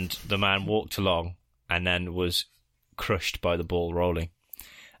 And the man walked along and then was crushed by the ball rolling.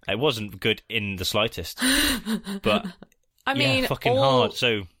 It wasn't good in the slightest. But I mean, fucking hard.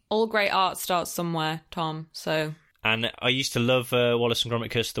 So all great art starts somewhere, Tom. So. And I used to love Wallace and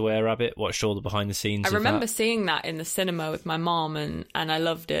Gromit: Curse of the Were-Rabbit. Watched all the behind the scenes. I remember seeing that in the cinema with my mom, and I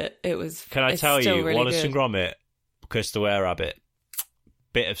loved it. It was. Can I tell you, really Wallace good. and Gromit: Curse of the Were-Rabbit,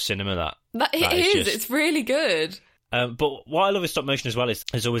 bit of cinema that it is. It's really good. But what I love with stop motion as well is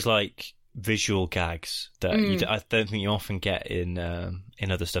there's always like visual gags that I don't think you often get in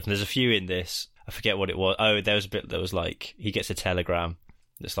other stuff. And there's a few in this. I forget what it was. Oh, there was a bit that was like he gets a telegram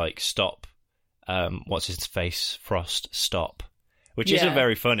that's like stop. What's his face? Frost, stop. Which isn't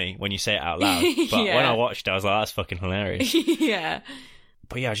very funny when you say it out loud. But when I watched it, I was like, that's fucking hilarious. Yeah.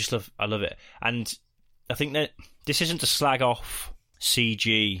 But yeah, I love it. And I think that this isn't to slag off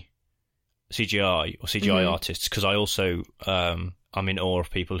CGI or CGI artists, because I also, I'm in awe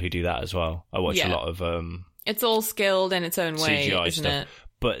of people who do that as well. I watch a lot of... it's all skilled in its own way, CGI isn't stuff. it?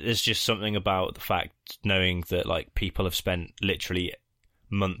 But there's just something about the fact, knowing that like people have spent literally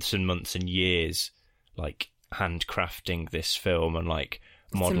months and months and years like handcrafting this film and like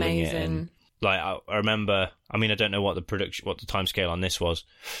modelling it. And like I remember, I mean, I don't know what the timescale on this was,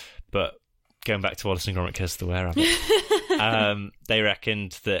 but going back to Wallace and Gromit: Curse of the Were-Rabbit, they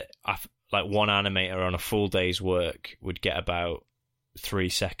reckoned that like one animator on a full day's work would get about 3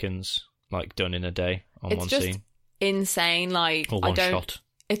 seconds like done in a day on one scene. It's just insane. Like, or one shot.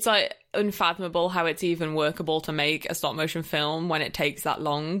 It's like unfathomable how it's even workable to make a stop motion film when it takes that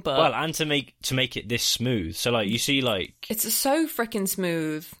long. But well, and to make it this smooth. So like you see, like it's so freaking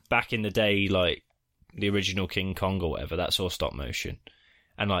smooth. Back in the day, like the original King Kong or whatever, that's all stop motion,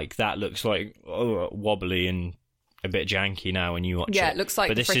 and like that looks like wobbly and a bit janky now when you watch it. Yeah, it looks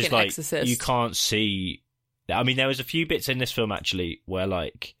like the freaking Exorcist. You can't see. I mean, there was a few bits in this film actually where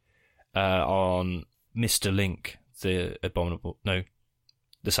like on Mr. Link, the abominable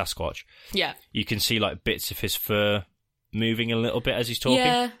the Sasquatch. Yeah. You can see like bits of his fur moving a little bit as he's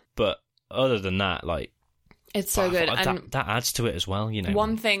talking. But other than that, like, it's so good. And that adds to it as well, you know.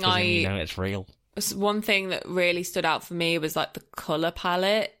 One thing it's real. One thing that really stood out for me was like the color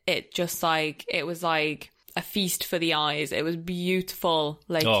palette. It just like, it was like a feast for the eyes. It was beautiful.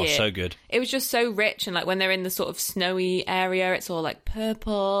 Like, so good. It was just so rich, and like when they're in the sort of snowy area, it's all like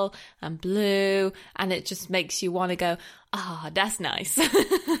purple and blue, and it just makes you want to go, that's nice.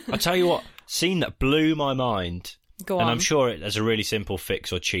 I'll tell you what, scene that blew my mind. Go on. And I'm sure there's a really simple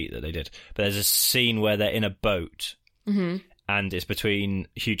fix or cheat that they did. But there's a scene where they're in a boat, and it's between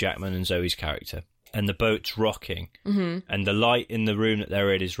Hugh Jackman and Zoe's character, and the boat's rocking, and the light in the room that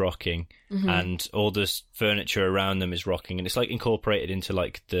they're in is rocking, and all the furniture around them is rocking, and it's like incorporated into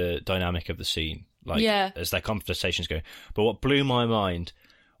like the dynamic of the scene, like as their conversations go. But what blew my mind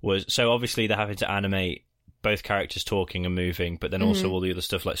was, so obviously they're having to animate both characters talking and moving, but then also all the other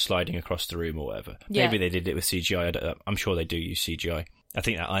stuff like sliding across the room or whatever. Yeah. Maybe they did it with CGI. I'm sure they do use CGI. I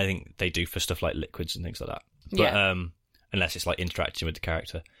think they do for stuff like liquids and things like that. But unless it's like interacting with the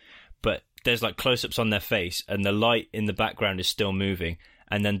character. But there's like close-ups on their face, and the light in the background is still moving,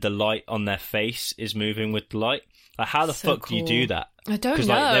 and then the light on their face is moving with the light. Like, how the fuck do you do that? I don't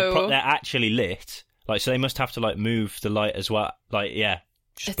know. Like, they're actually lit. Like, so they must have to like move the light as well. Like, yeah.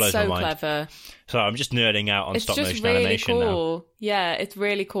 Just blows my mind. It's so clever. So I'm just nerding out on stop motion really animation cool. now. Yeah, it's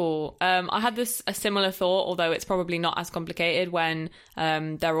really cool. I had a similar thought, although it's probably not as complicated, when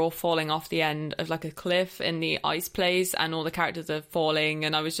they're all falling off the end of like a cliff in the ice place, and all the characters are falling.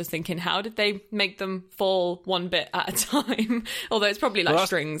 And I was just thinking, how did they make them fall one bit at a time? Although it's probably like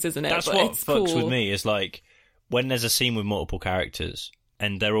strings, isn't it? That's but what it's fucks cool. with me, is like when there's a scene with multiple characters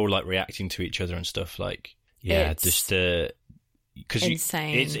and they're all like reacting to each other and stuff. Like, because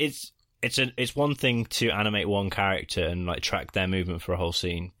insane. It's one thing to animate one character and like track their movement for a whole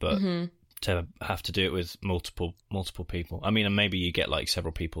scene, but to have to do it with multiple people. I mean, and maybe you get like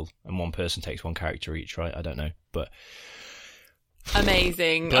several people and one person takes one character each, right? I don't know, but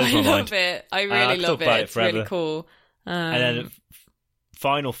amazing. I love it. I really love it. It's really cool. And then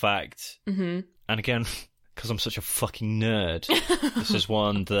final fact, and again, because I'm such a fucking nerd, this is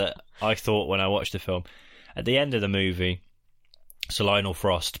one that I thought when I watched the film. At the end of the movie, Sir Lionel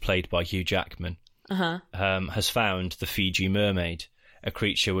Frost, played by Hugh Jackman, has found the Fiji mermaid, a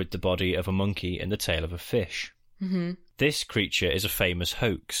creature with the body of a monkey and the tail of a fish. This creature is a famous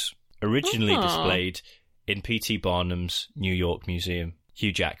hoax, originally displayed in P.T. Barnum's New York Museum.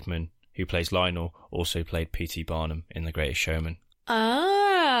 Hugh Jackman, who plays Lionel, also played P.T. Barnum in The Greatest Showman.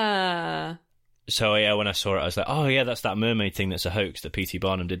 So yeah, when I saw it, I was like, oh yeah, that's that mermaid thing that's a hoax that P.T.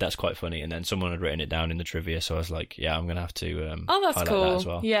 Barnum did. That's quite funny. And then someone had written it down in the trivia, so I was like, yeah, I'm going to have to that's cool. that as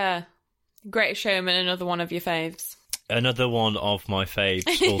well. Yeah. Greatest Showman, another one of your faves. Another one of my faves,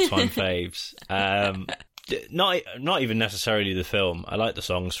 all-time faves. Not even necessarily the film. I like the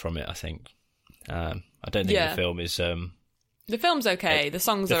songs from it, I think. I don't think the film is... the film's okay. The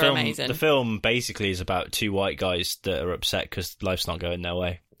songs are amazing. The film basically is about two white guys that are upset because life's not going their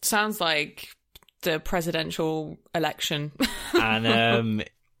way. Sounds like the presidential election. And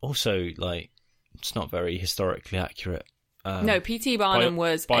also, like, it's not very historically accurate. No, P.T. Barnum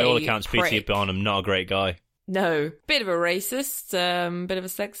was by all accounts, P.T. Barnum, not a great guy. No, bit of a racist, bit of a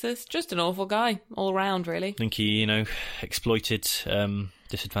sexist, just an awful guy all round, really. I think he, exploited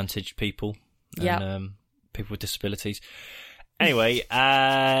disadvantaged people and people with disabilities. Anyway,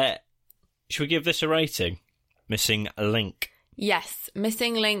 should we give this a rating? Missing Link. Yes,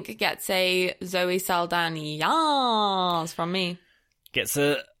 Missing Link gets a Zoe Saldana from me. Gets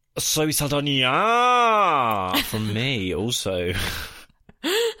a Zoe Saldana from me also.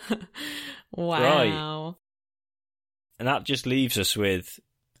 Wow. Right. And that just leaves us with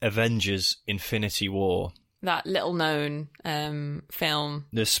Avengers Infinity War. That little known film.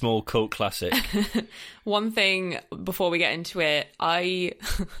 The small cult classic. One thing before we get into it, I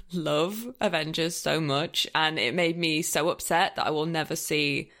love Avengers so much, and it made me so upset that I will never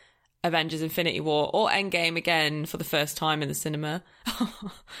see Avengers Infinity War or Endgame again for the first time in the cinema.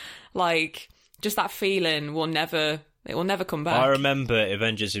 Like, just that feeling will never come back. I remember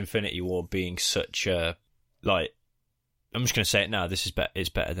Avengers Infinity War being such a, like, I'm just going to say it now, it's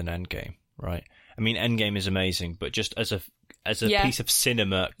better than Endgame, right? I mean, Endgame is amazing, but just as a piece of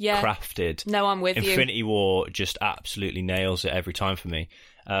cinema crafted, no, I'm with you. Infinity War just absolutely nails it every time for me.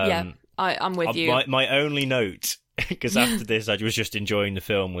 I'm with you. My only note, because after this I was just enjoying the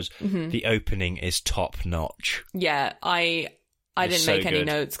film, was the opening is top notch. Yeah, I didn't make any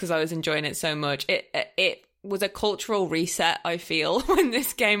notes because I was enjoying it so much. It was a cultural reset, I feel, when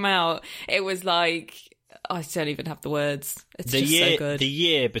this came out. It was like, I don't even have the words. It's the just year, so good. The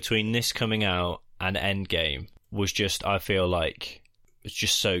year between this coming out and Endgame was just, I feel like, it's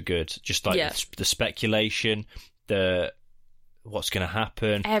just so good. Just like the speculation, what's going to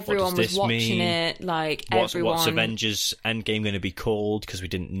happen. Everyone was watching it. Like, everyone. What's Avengers Endgame going to be called? Because we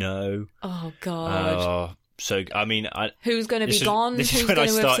didn't know. Oh, God. So, I mean... who's going to be gone? This is when I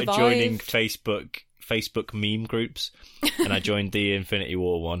started joining Facebook meme groups. And I joined the Infinity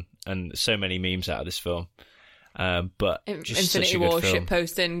War one. And so many memes out of this film. But just Infinity such a good War film.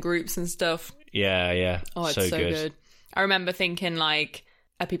 shitposting groups and stuff. Yeah. Oh, it's so good. I remember thinking, like,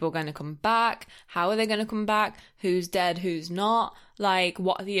 are people going to come back? How are they going to come back? Who's dead? Who's not? Like,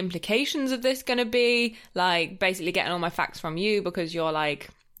 what are the implications of this going to be? Like, basically getting all my facts from you because you're, like,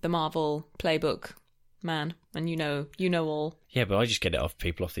 the Marvel playbook man, and you know all. Yeah, but I just get it off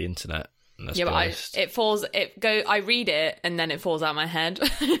people off the internet. Yeah, but I read it and then it falls out my head.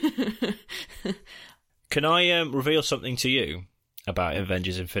 Can I reveal something to you about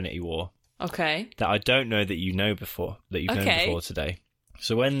Avengers Infinity War? Okay. That I don't know that you know before, that you've known before today.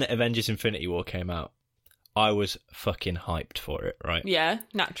 So when Avengers Infinity War came out, I was fucking hyped for it, right? Yeah,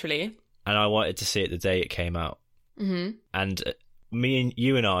 naturally. And I wanted to see it the day it came out. Mm-hmm. And me and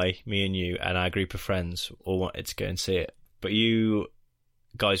you and our group of friends all wanted to go and see it. But you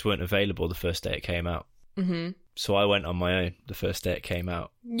guys weren't available the first day it came out. Mm-hmm. So I went on my own the first day it came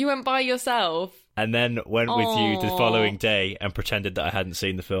out. You went by yourself? And then went with you the following day and pretended that I hadn't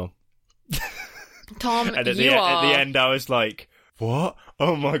seen the film. Tom, and at the end I was like, what?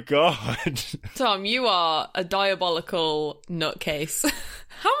 Oh my God. Tom, you are a diabolical nutcase.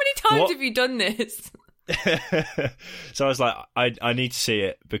 How many times have you done this? So I was like, I need to see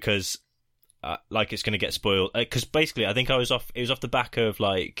it because like it's going to get spoiled. Because basically I think it was off the back of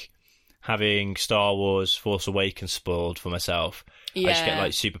like having Star Wars Force Awakens spoiled for myself. Yeah. I just get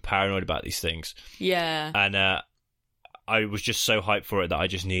like super paranoid about these things. Yeah. And I was just so hyped for it that I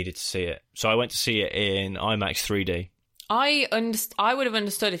just needed to see it. So I went to see it in IMAX 3D. I would have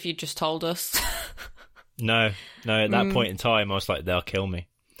understood if you'd just told us. No, at that point in time I was like, they'll kill me.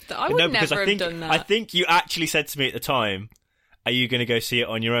 I would never have done that. I think you actually said to me at the time, are you going to go see it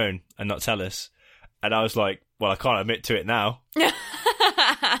on your own and not tell us? And I was like, well, I can't admit to it now. But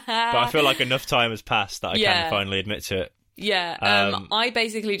I feel like enough time has passed that I can finally admit to it. Yeah, I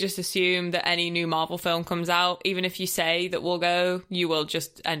basically just assume that any new Marvel film comes out, even if you say that we'll go, you will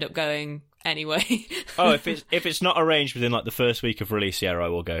just end up going anyway. Oh, if it's not arranged within like the first week of release, I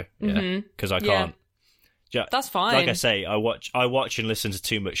will go. Yeah, because I can't. Yeah, that's fine. Like I say, I watch and listen to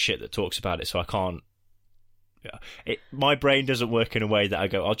too much shit that talks about it, so I can't. Yeah, my brain doesn't work in a way that I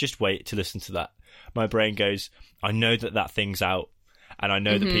go, I'll just wait to listen to that. My brain goes, I know that thing's out, and I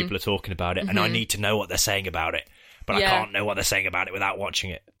know that people are talking about it, and I need to know what they're saying about it, but I can't know what they're saying about it without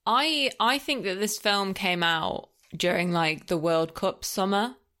watching it. I think that this film came out during like the World Cup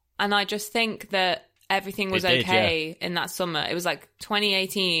summer, and I just think that everything was okay in that summer. It was like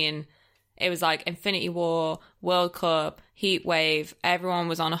 2018. It was like Infinity War, World Cup, Heat Wave. Everyone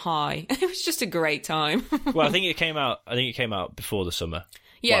was on a high. It was just a great time. Well, I think it came out before the summer.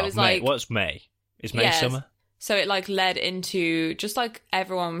 Yeah, it was May. like... What's May? Is May summer? So it like led into just like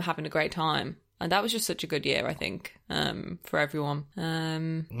everyone having a great time. And that was just such a good year, I think, for everyone.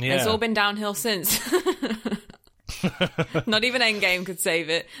 It's all been downhill since. Not even Endgame could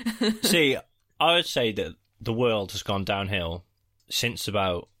save it. See, I would say that the world has gone downhill since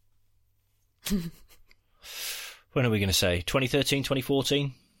about... when are we going to say? 2013,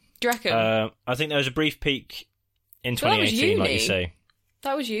 2014? Do you reckon? I think there was a brief peak in 2018, like you say.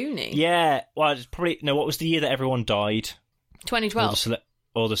 That was uni. Yeah, well, it's probably... No, what was the year that everyone died? 2012.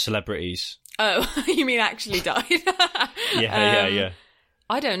 All the celebrities. Oh, you mean actually died? Yeah.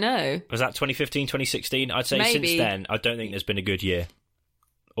 I don't know. Was that 2015, 2016? I'd say Maybe. Since then, I don't think there's been a good year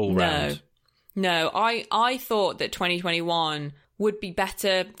all round. No, I thought that 2021 would be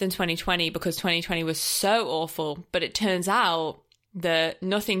better than 2020 because 2020 was so awful, but it turns out that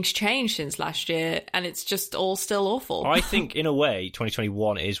nothing's changed since last year and it's just all still awful. I think, in a way,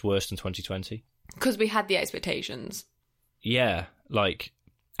 2021 is worse than 2020. Because we had the expectations. Yeah, like...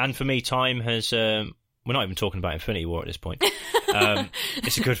 And for me, time has... we're not even talking about Infinity War at this point.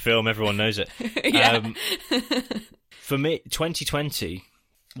 It's a good film, everyone knows it. Yeah. For me, 2020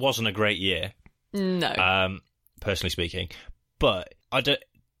 wasn't a great year. No. Personally speaking. But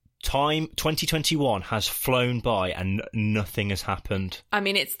 2021 has flown by and nothing has happened. I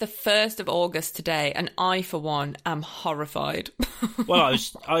mean, it's the 1st of August today, and I, for one, am horrified. Well,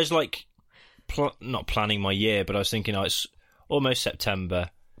 I was like, not planning my year, but I was thinking, it's almost September,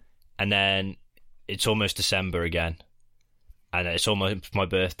 and then it's almost December again, and it's almost my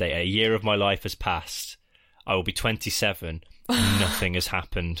birthday. A year of my life has passed, I will be 27 and nothing has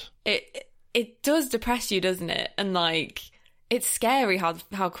happened. It does depress you, doesn't it? And like, it's scary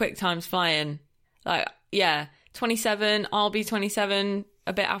how quick time's flying. Like, yeah, 27, I'll be 27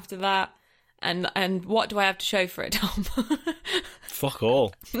 a bit after that. And what do I have to show for it, Tom? Fuck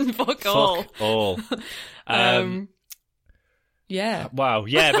all. Fuck all. Fuck all. Yeah. Wow.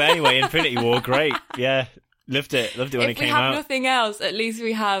 Yeah, but anyway, Infinity War, great. Yeah. Loved it when it came out. If we have nothing else, at least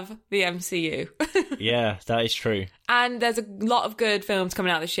we have the MCU. Yeah, that is true. And there's a lot of good films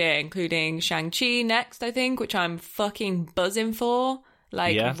coming out this year, including Shang-Chi next, I think, which I'm fucking buzzing for.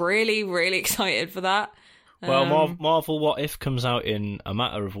 Like, really, really excited for that. Well, Marvel What If comes out in a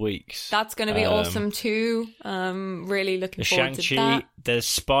matter of weeks. That's going to be awesome too. Really looking forward to that. There's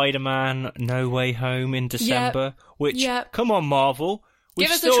Spider-Man No Way Home in December, which, come on, Marvel. We've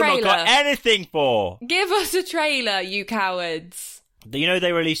still not got anything for. Give us a trailer, you cowards. You know,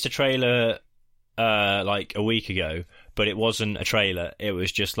 they released a trailer like a week ago, but it wasn't a trailer. It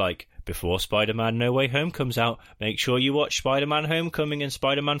was just like, before Spider-Man No Way Home comes out, make sure you watch Spider-Man Homecoming and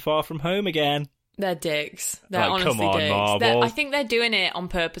Spider-Man Far From Home again. They're dicks. They're like, honestly come on, dicks. Marvel. I think they're doing it on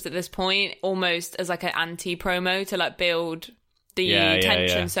purpose at this point, almost as like an anti-promo to like build the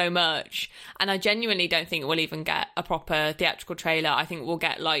tension so much. And I genuinely don't think we'll even get a proper theatrical trailer. I think we'll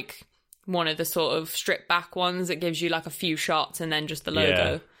get like one of the sort of stripped back ones that gives you like a few shots and then just the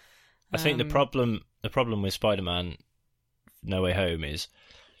logo. Yeah. I think the problem with Spider-Man No Way Home is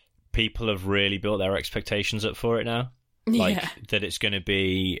people have really built their expectations up for it now. Like that it's going to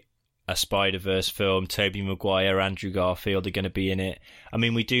be a Spider-Verse film. Tobey Maguire, Andrew Garfield are going to be in it. I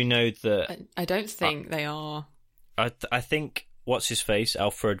mean, we do know that... I don't think they are. I think, what's his face?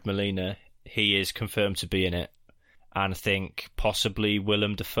 Alfred Molina, he is confirmed to be in it. And I think possibly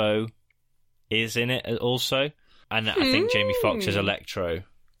Willem Dafoe is in it also. And I think Jamie Foxx is Electro.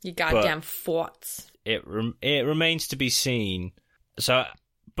 You goddamn farts. It remains to be seen. So,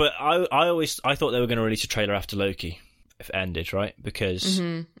 but I thought they were going to release a trailer after Loki ended, right? Because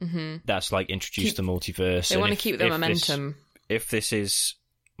that's like introduced the multiverse. They want to keep the momentum. If this is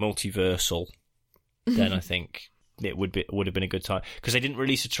multiversal, then I think it would have been a good time, because they didn't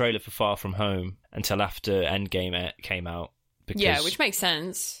release a trailer for Far From Home until after Endgame came out. Because which makes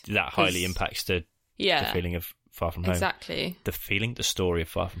sense. That highly impacts the feeling of Far From Home. Exactly. The story of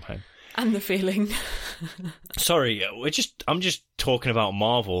Far From Home. And the feeling. Sorry, I'm just talking about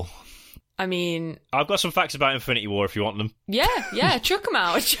Marvel. I mean... I've got some facts about Infinity War if you want them. Yeah, chuck them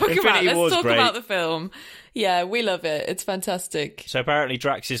out. Let's talk about the film. Yeah, we love it. It's fantastic. So apparently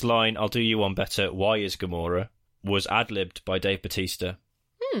Drax's line, "I'll do you one better, why is Gamora?" was ad-libbed by Dave Bautista.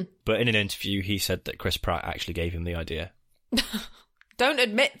 But in an interview, he said that Chris Pratt actually gave him the idea. Don't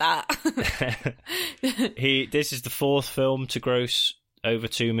admit that. This is the fourth film to gross over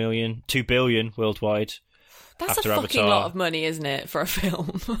 2 billion worldwide. That's a fucking lot of money, isn't it, for a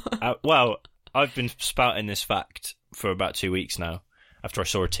film? Well, I've been spouting this fact for about 2 weeks now, after I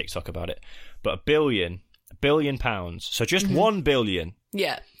saw a TikTok about it. But £1 billion, so just 1 billion.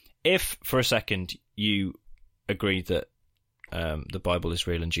 Yeah. If, for a second, you agree that the Bible is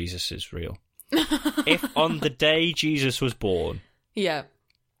real and Jesus is real. If on the day Jesus was born... Yeah.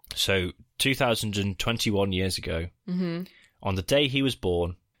 So 2021 years ago, on the day he was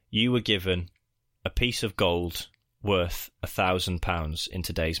born, you were given a piece of gold worth £1,000 in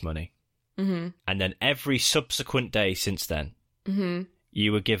today's money. And then every subsequent day since then,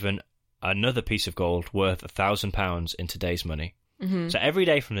 you were given another piece of gold worth £1,000 in today's money. So every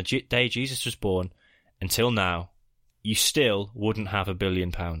day from the day Jesus was born until now, you still wouldn't have £1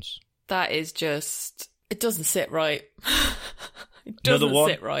 billion. That is just... It doesn't sit right. It doesn't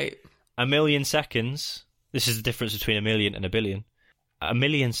sit right. 1 million seconds. This is the difference between a million and a billion. 1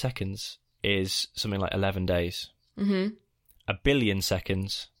 million seconds is something like 11 days. 1 billion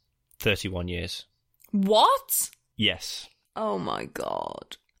seconds, 31 years. What? Yes. Oh my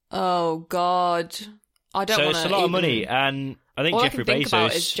God. Oh God. I don't want to. So it's a lot of money, and I think Jeffrey Bezos. All I can think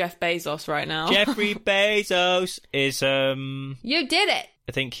about is Jeff Bezos right now. Jeffrey Bezos is You did it.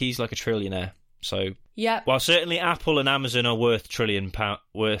 I think he's like a trillionaire. So yeah. Well, certainly Apple and Amazon are worth $1 trillion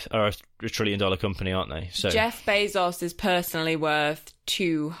company, aren't they? So Jeff Bezos is personally worth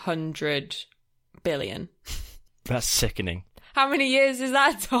 200 billion. That's sickening. How many years is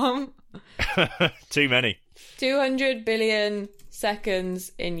that, Tom? Too many. 200 billion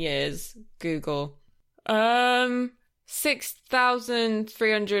seconds in years. Google.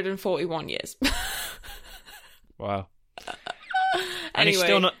 6,341 years. Wow. And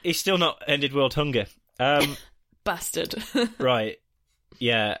anyway. he's still not ended world hunger. Bastard. Right.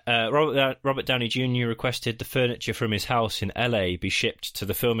 Yeah. Robert Downey Jr. requested the furniture from his house in LA be shipped to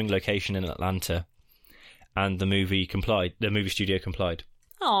the filming location in Atlanta. and the movie studio complied.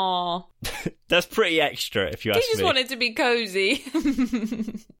 Aww. That's pretty extra, if you ask me. He just wanted to be cozy.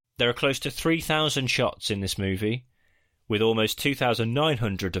 There are close to 3,000 shots in this movie, with almost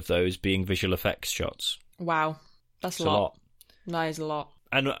 2,900 of those being visual effects shots. Wow. That's a lot. That is a lot.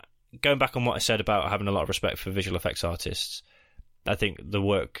 And going back on what I said about having a lot of respect for visual effects artists, I think the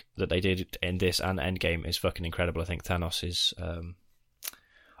work that they did in this and Endgame is fucking incredible. I think Thanos is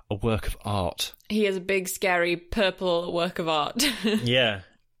a work of art. He is a big, scary, purple work of art. Yeah.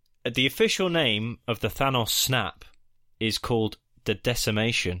 The official name of the Thanos snap is called the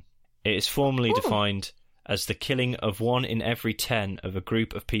Decimation. It is formally defined as the killing of 1 in every 10 of a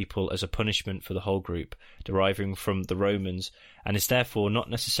group of people as a punishment for the whole group, deriving from the Romans, and is therefore not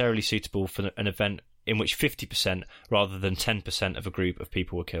necessarily suitable for an event in which 50% rather than 10% of a group of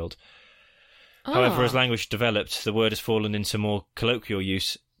people were killed. However, as language developed, the word has fallen into more colloquial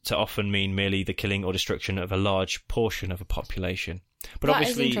use to often mean merely the killing or destruction of a large portion of a population. But that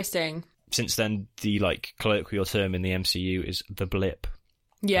obviously, is interesting. Since then, the colloquial term in the MCU is the blip.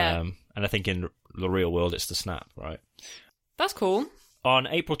 Yeah. And I think in the real world, it's the snap, right? That's cool. On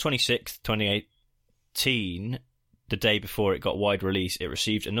April 26th, 2018, the day before it got wide release, it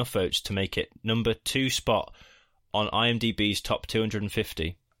received enough votes to make it number 2 spot on IMDb's top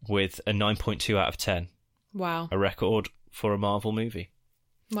 250 with a 9.2 out of 10. Wow. A record for a Marvel movie.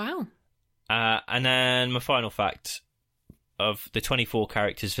 Wow. And then my final fact, of the 24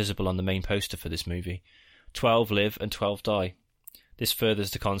 characters visible on the main poster for this movie, 12 live and 12 die. This furthers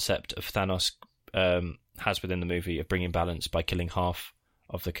the concept of Thanos has within the movie of bringing balance by killing half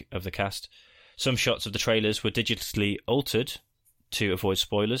of the cast. Some shots of the trailers were digitally altered to avoid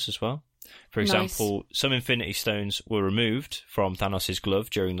spoilers as well. For example, some Infinity Stones were removed from Thanos'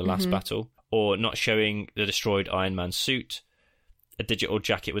 glove during the last battle, or not showing the destroyed Iron Man suit. A digital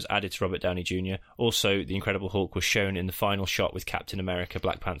jacket was added to Robert Downey Jr. Also, the Incredible Hulk was shown in the final shot with Captain America,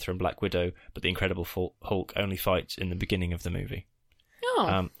 Black Panther and Black Widow, but the Incredible Hulk only fights in the beginning of the movie.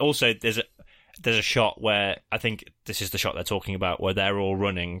 Oh. Also, there's a shot where, I think this is the shot they're talking about, where they're all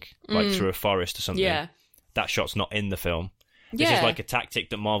running through a forest or something. Yeah. That shot's not in the film. This is like a tactic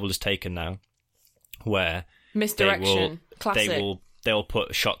that Marvel has taken now, where misdirection. Classic. They'll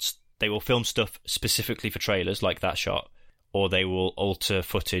put shots. They will film stuff specifically for trailers, like that shot, or they will alter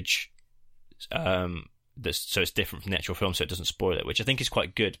footage so it's different from the actual film, so it doesn't spoil it. Which I think is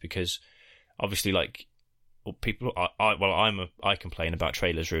quite good because, obviously, like people, I complain about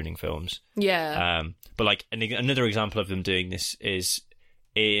trailers ruining films. Yeah. But like another example of them doing this is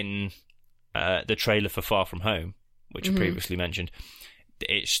in the trailer for Far From Home, which I previously mentioned.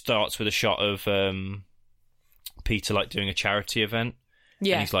 It starts with a shot of Peter like doing a charity event.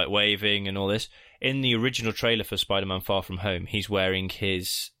 Yeah. And he's like waving and all this. In the original trailer for Spider-Man Far From Home, he's wearing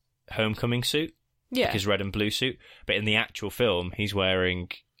his homecoming suit. Yeah. Like his red and blue suit. But in the actual film, he's wearing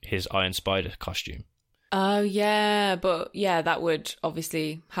his Iron Spider costume. Oh, yeah. But yeah, that would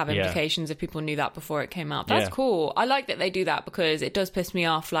obviously have implications if people knew that before it came out. That's cool. I like that they do that because it does piss me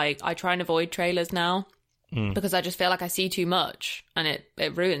off. Like, I try and avoid trailers now because I just feel like I see too much and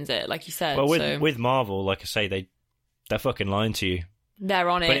it ruins it, like you said. Well, with Marvel, like I say, they're fucking lying to you. They're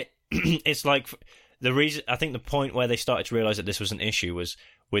on it. But it's like the reason. I think the point where they started to realise that this was an issue was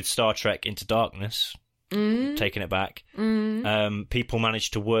with Star Trek Into Darkness, taking it back. People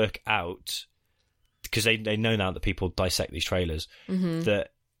managed to work out, because they know now that people dissect these trailers, that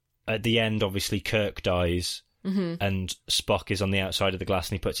at the end, obviously, Kirk dies and Spock is on the outside of the glass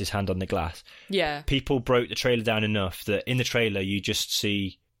and he puts his hand on the glass. Yeah. People broke the trailer down enough that in the trailer you just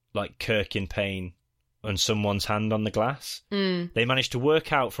see like Kirk in pain and someone's hand on the glass. They managed to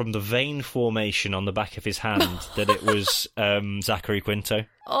work out from the vein formation on the back of his hand that it was Zachary Quinto.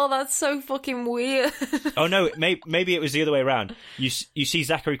 Oh, that's so fucking weird. Oh no, maybe it was the other way around. You see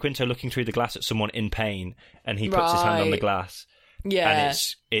Zachary Quinto looking through the glass at someone in pain, and he puts his hand on the glass. Yeah, and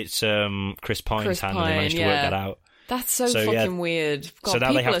it's Chris Pine's hand, and they managed to work that out. That's so fucking weird. God, so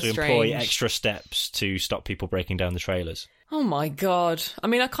now they have to employ strange. extra steps to stop people breaking down the trailers. Oh my God. I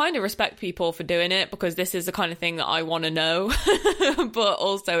mean, I kind of respect people for doing it because this is the kind of thing that I want to know. But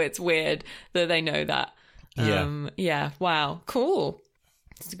also it's weird that they know that. Yeah. Wow. Cool.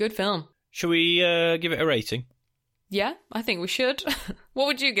 It's a good film. Shall we give it a rating? Yeah, I think we should. What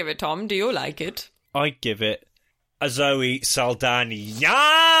would you give it, Tom? Do you like it? I'd give it a Zoe Saldana. Yes!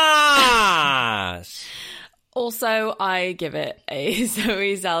 Also, I give it a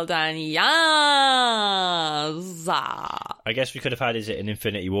Zoe Saldana. I guess we could have had, is it an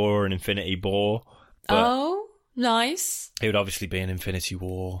Infinity War or an Infinity Bore? Oh, nice. It would obviously be an Infinity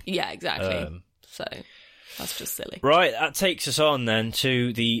War. Yeah, exactly. So, That's just silly. Right, that takes us on then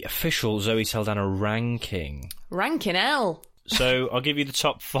to the official Zoe Saldana ranking. Ranking L. So I'll give you the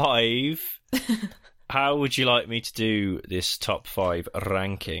top 5. How would you like me to do this top 5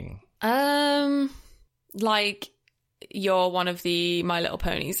 ranking? Like you're one of the My Little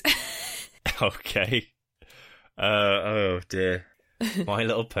Ponies. Okay. Oh dear. My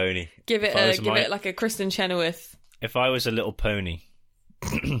Little Pony. Give it like a Kristen Chenoweth. If I was a little pony.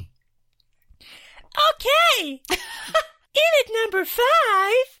 Okay. In at number 5,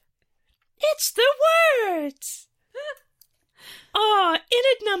 it's the words. In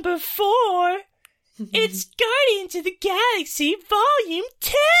at number 4, it's Guardians of the Galaxy Volume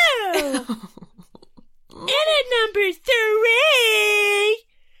 2. In at number 3,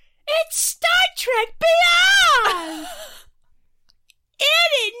 it's Star Trek Beyond.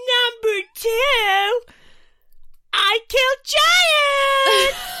 In at number 2, I Killed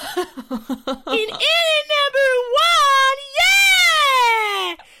Giants. In at number 1,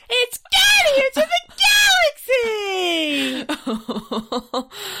 yeah, it's Guardians of the Galaxy.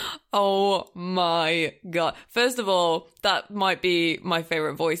 Oh my god. First of all, that might be my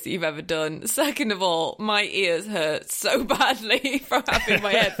favourite voice that you've ever done. Second of all, my ears hurt so badly from having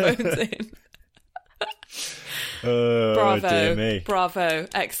my headphones in. Bravo. Dear me. Bravo.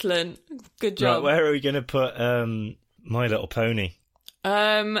 Excellent. Good job. Right, where are we going to put My Little Pony?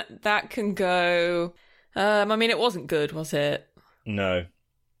 That can go... I mean, it wasn't good, was it? No.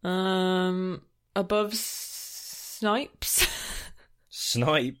 Above Snipes?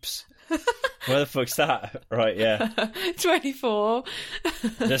 Snipes? Where the fuck's that? Right, yeah. 24.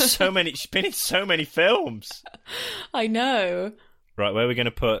 There's so many... She's been in so many films. I know. Right, where are we going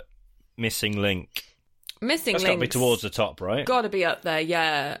to put Missing Link? Missing That's Links. got to be towards the top, right? Got to be up there,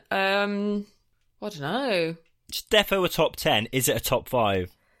 yeah. I don't know. It's defo a top 10. Is it a top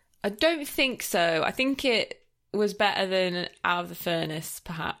 5? I don't think so. I think it was better than Out of the Furnace,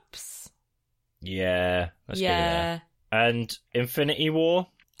 perhaps. Yeah. Let's go yeah. there. And Infinity War?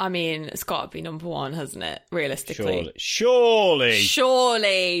 I mean, it's got to be number 1, hasn't it? Realistically. Surely.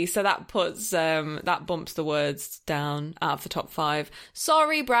 So that puts that bumps the words down out of the top 5.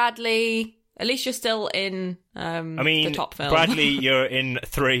 Sorry, Bradley. At least you're still in the top film. Bradley, you're in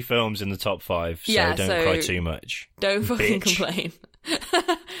 3 films in the top 5, so yeah, don't cry too much. Don't fucking complain.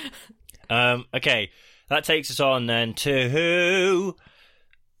 Okay, that takes us on then to...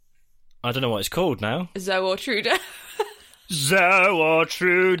 I don't know what it's called now. Zoe or Trudeau. Zoe or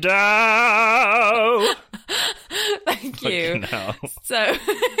Trudeau. Thank you. So,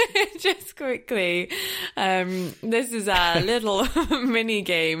 just quickly, this is our little mini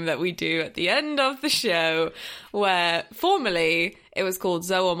game that we do at the end of the show, where formerly it was called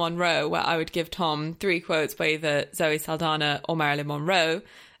Zoe or Monroe, where I would give Tom 3 quotes by either Zoe Saldana or Marilyn Monroe.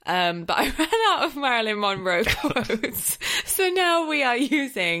 But I ran out of Marilyn Monroe quotes, so now we are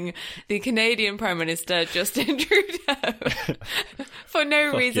using the Canadian Prime Minister Justin Trudeau for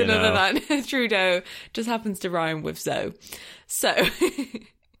no reason other than Trudeau just happens to rhyme with Zoe. So,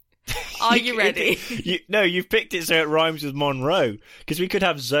 are you ready? You've picked it so it rhymes with Monroe, because we could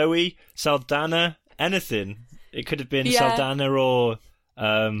have Zoe, Saldana, anything. It could have been Saldana or...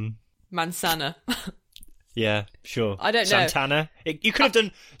 Mansana. Yeah, sure. I don't know. Santana. You could have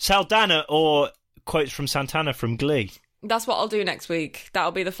done Saldana or quotes from Santana from Glee. That's what I'll do next week.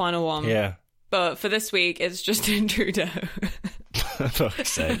 That'll be the final one. Yeah. But for this week, it's Justin Trudeau. For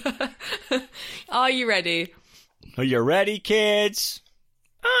fuck's sake. Are you ready? Are you ready, kids?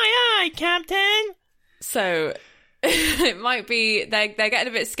 Aye, aye, Captain. So it might be they're getting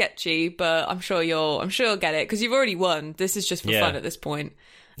a bit sketchy, but I'm sure you'll get it because you've already won. This is just for fun at this point.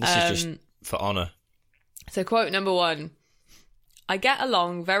 This is just for honour. So quote number 1. I get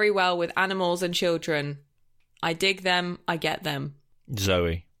along very well with animals and children. I dig them, I get them.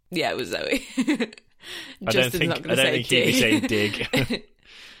 Zoe. Yeah, it was Zoe. I don't think he'd be saying dig.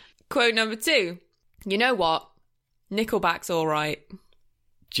 Quote number 2. You know what? Nickelback's all right.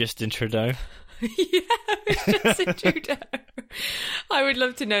 Justin Trudeau. Yeah, it's Justin Trudeau. I would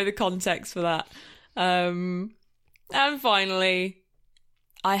love to know the context for that. And finally,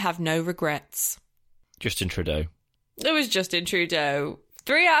 I have no regrets. Justin Trudeau. It was Justin Trudeau.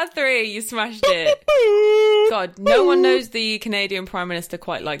 3 out of 3, you smashed it. God, no one knows the Canadian Prime Minister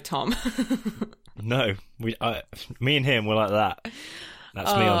quite like Tom. No, me and him were like that.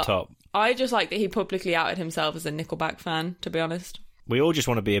 That's me on top. I just like that he publicly outed himself as a Nickelback fan, to be honest. We all just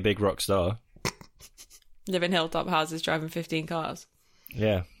want to be a big rock star. Live in hilltop houses, driving 15 cars.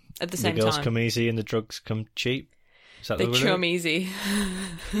 Yeah. At the same time. The girls come easy and the drugs come cheap. Is that they the chum easy.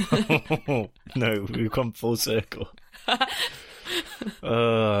 No, we've come full circle.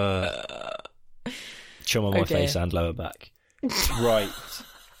 chum on my face and lower back. Right.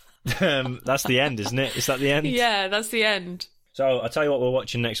 That's the end, isn't it? Is that the end? Yeah, that's the end. So I'll tell you what we're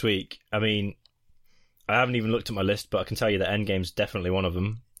watching next week. I mean, I haven't even looked at my list, but I can tell you that Endgame's definitely one of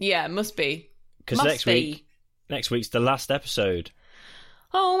them. Yeah, it must be. Because next week's the last episode.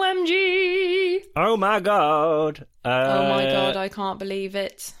 OMG! Oh my god! Oh my god, I can't believe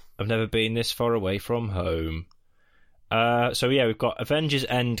it. I've never been this far away from home. So yeah, we've got Avengers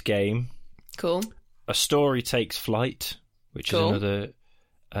Endgame. Cool. A Story Takes Flight, which is another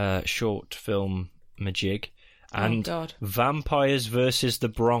short film majig. And Vampires versus the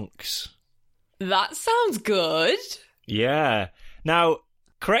Bronx. That sounds good. Yeah. Now,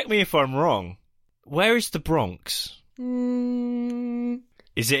 correct me if I'm wrong. Where is the Bronx?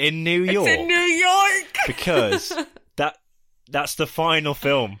 Is it in New York? It's in New York! Because that's the final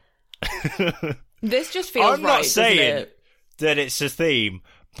film. This just feels I'm not saying doesn't it? that it's a theme,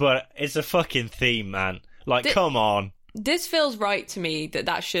 but it's a fucking theme, man. Like, come on. This feels right to me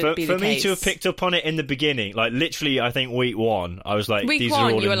that should be the case. For me to have picked up on it in the beginning, like literally, I think week 1, I was like, these are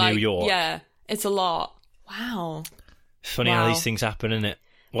all in New York. Yeah, it's a lot. Wow. It's funny how these things happen, isn't it?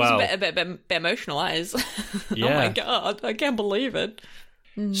 Wow. It's a bit emotional, that is. Yeah. Oh my god, I can't believe it.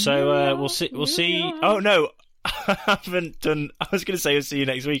 So we'll see. Oh no, I haven't done. I was going to say we'll see you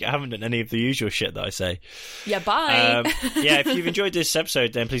next week. I haven't done any of the usual shit that I say. Yeah, bye. Yeah, if you've enjoyed this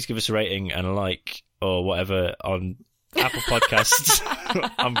episode, then please give us a rating and a like or whatever on Apple Podcasts.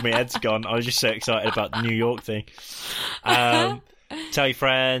 My head's gone. I was just so excited about the New York thing. Tell your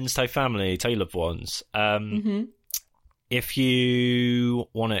friends, tell your family, tell your loved ones. If you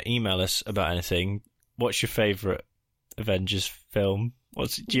want to email us about anything, what's your favourite Avengers film?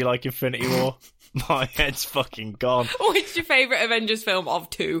 Do you like Infinity War? My head's fucking gone. What's your favourite Avengers film of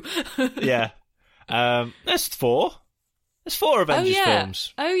 2? Yeah. There's 4. There's 4 Avengers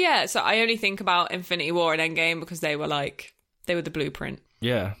films. Oh, yeah. So I only think about Infinity War and Endgame because they were the blueprint.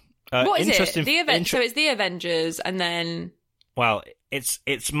 Yeah. What is it? So it's the Avengers and then... Well,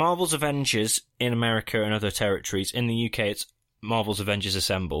 it's Marvel's Avengers in America and other territories. In the UK, it's Marvel's Avengers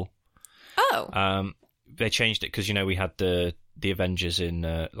Assemble. Oh. They changed it because, we had the Avengers in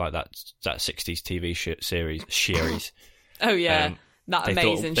like that 60s TV series. Oh, yeah. That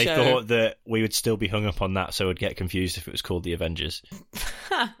amazing show. They thought that we would still be hung up on that, so we'd get confused if it was called The Avengers.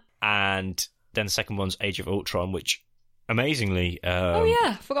 And then the second one's Age of Ultron, which, amazingly...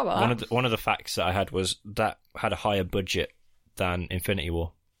 I forgot about that. One of the facts that I had was that had a higher budget than Infinity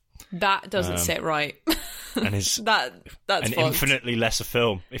War. That doesn't sit right. And is that's an infinitely lesser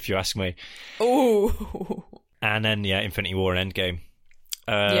film, if you ask me. Ooh. And then, Infinity War and Endgame.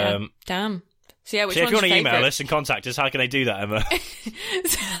 Yeah, damn. So, if you want to email us and contact us, how can I do that, Emma?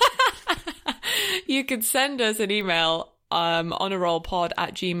 You can send us an email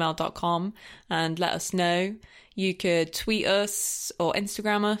honorrollpod@gmail.com and let us know. You could tweet us or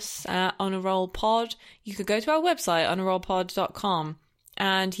Instagram us at honorrollpod. You could go to our website, honorrollpod.com.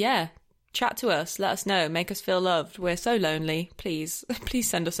 And chat to us. Let us know. Make us feel loved. We're so lonely. Please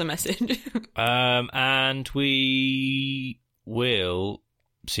send us a message. And we will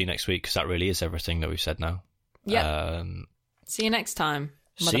see you next week because that really is everything that we've said now. Yeah. See you next time.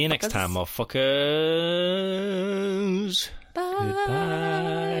 See you next time, motherfuckers. Bye.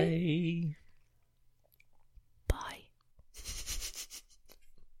 Goodbye. Bye.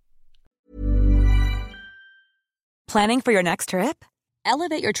 Planning for your next trip?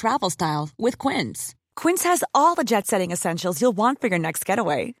 Elevate your travel style with Quince. Quince has all the jet-setting essentials you'll want for your next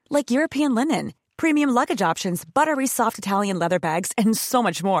getaway, like European linen, premium luggage options, buttery soft Italian leather bags, and so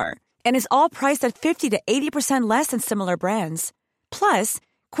much more. And is all priced at 50 to 80% less than similar brands. Plus,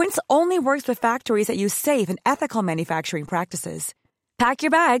 Quince only works with factories that use safe and ethical manufacturing practices. Pack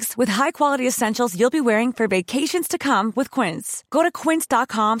your bags with high-quality essentials you'll be wearing for vacations to come with Quince. Go to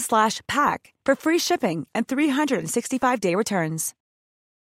quince.com/pack for free shipping and 365-day returns.